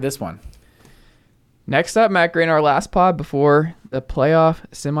got for this one. Next up, Matt Green, our last pod before the playoff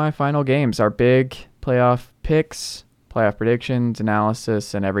semifinal games, our big playoff picks, playoff predictions,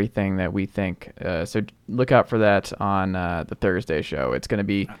 analysis, and everything that we think. So look out for that on the Thursday show. It's going to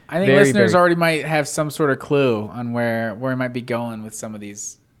be I think listeners already might have some sort of clue on where we might be going with some of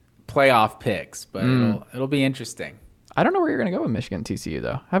these playoff picks, but it'll be interesting. I don't know where you're going to go with Michigan TCU,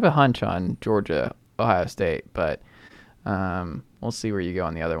 though. I have a hunch on Georgia, Ohio State, but we'll see where you go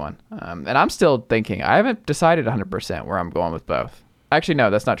on the other one. And I'm still thinking. I haven't decided 100% where I'm going with both. Actually, no,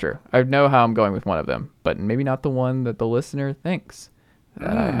 that's not true. I know how I'm going with one of them, but maybe not the one that the listener thinks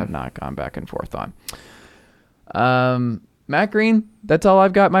that I have not gone back and forth on. Matt Green, that's all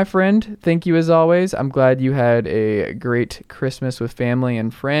I've got, my friend. Thank you as always. I'm glad you had a great Christmas with family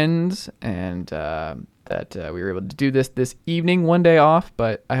and friends, and that we were able to do this evening, one day off,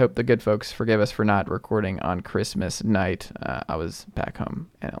 but I hope the good folks forgive us for not recording on Christmas night. I was back home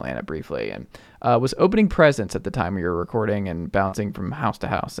in Atlanta briefly and was opening presents at the time we were recording and bouncing from house to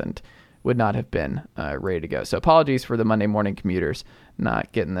house and would not have been ready to go. So apologies for the Monday morning commuters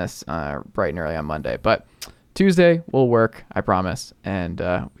not getting this bright and early on Monday, but Tuesday will work, I promise, and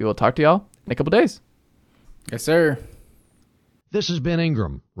we will talk to y'all in a couple days. Yes, sir. This has been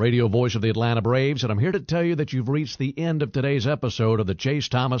Ingram, radio voice of the Atlanta Braves, and I'm here to tell you that you've reached the end of today's episode of the Chase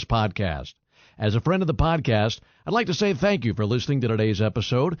Thomas Podcast. As a friend of the podcast, I'd like to say thank you for listening to today's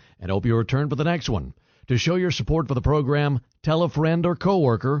episode and hope you return for the next one. To show your support for the program, tell a friend or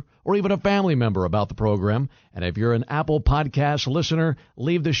coworker or even a family member about the program. And if you're an Apple Podcast listener,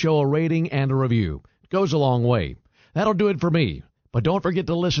 leave the show a rating and a review. It goes a long way. That'll do it for me. But don't forget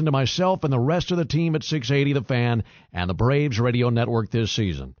to listen to myself and the rest of the team at 680 The Fan and the Braves Radio Network this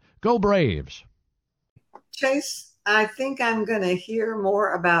season. Go Braves! Chase, I think I'm going to hear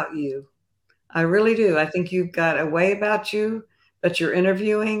more about you. I really do. I think you've got a way about you that you're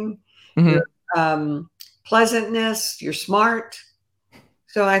interviewing, your pleasantness, you're smart.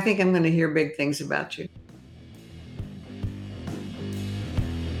 So I think I'm going to hear big things about you.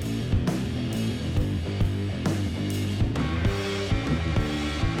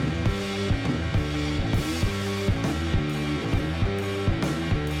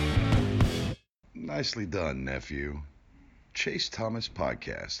 Nicely done, nephew. Chase Thomas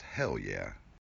Podcast. Hell yeah.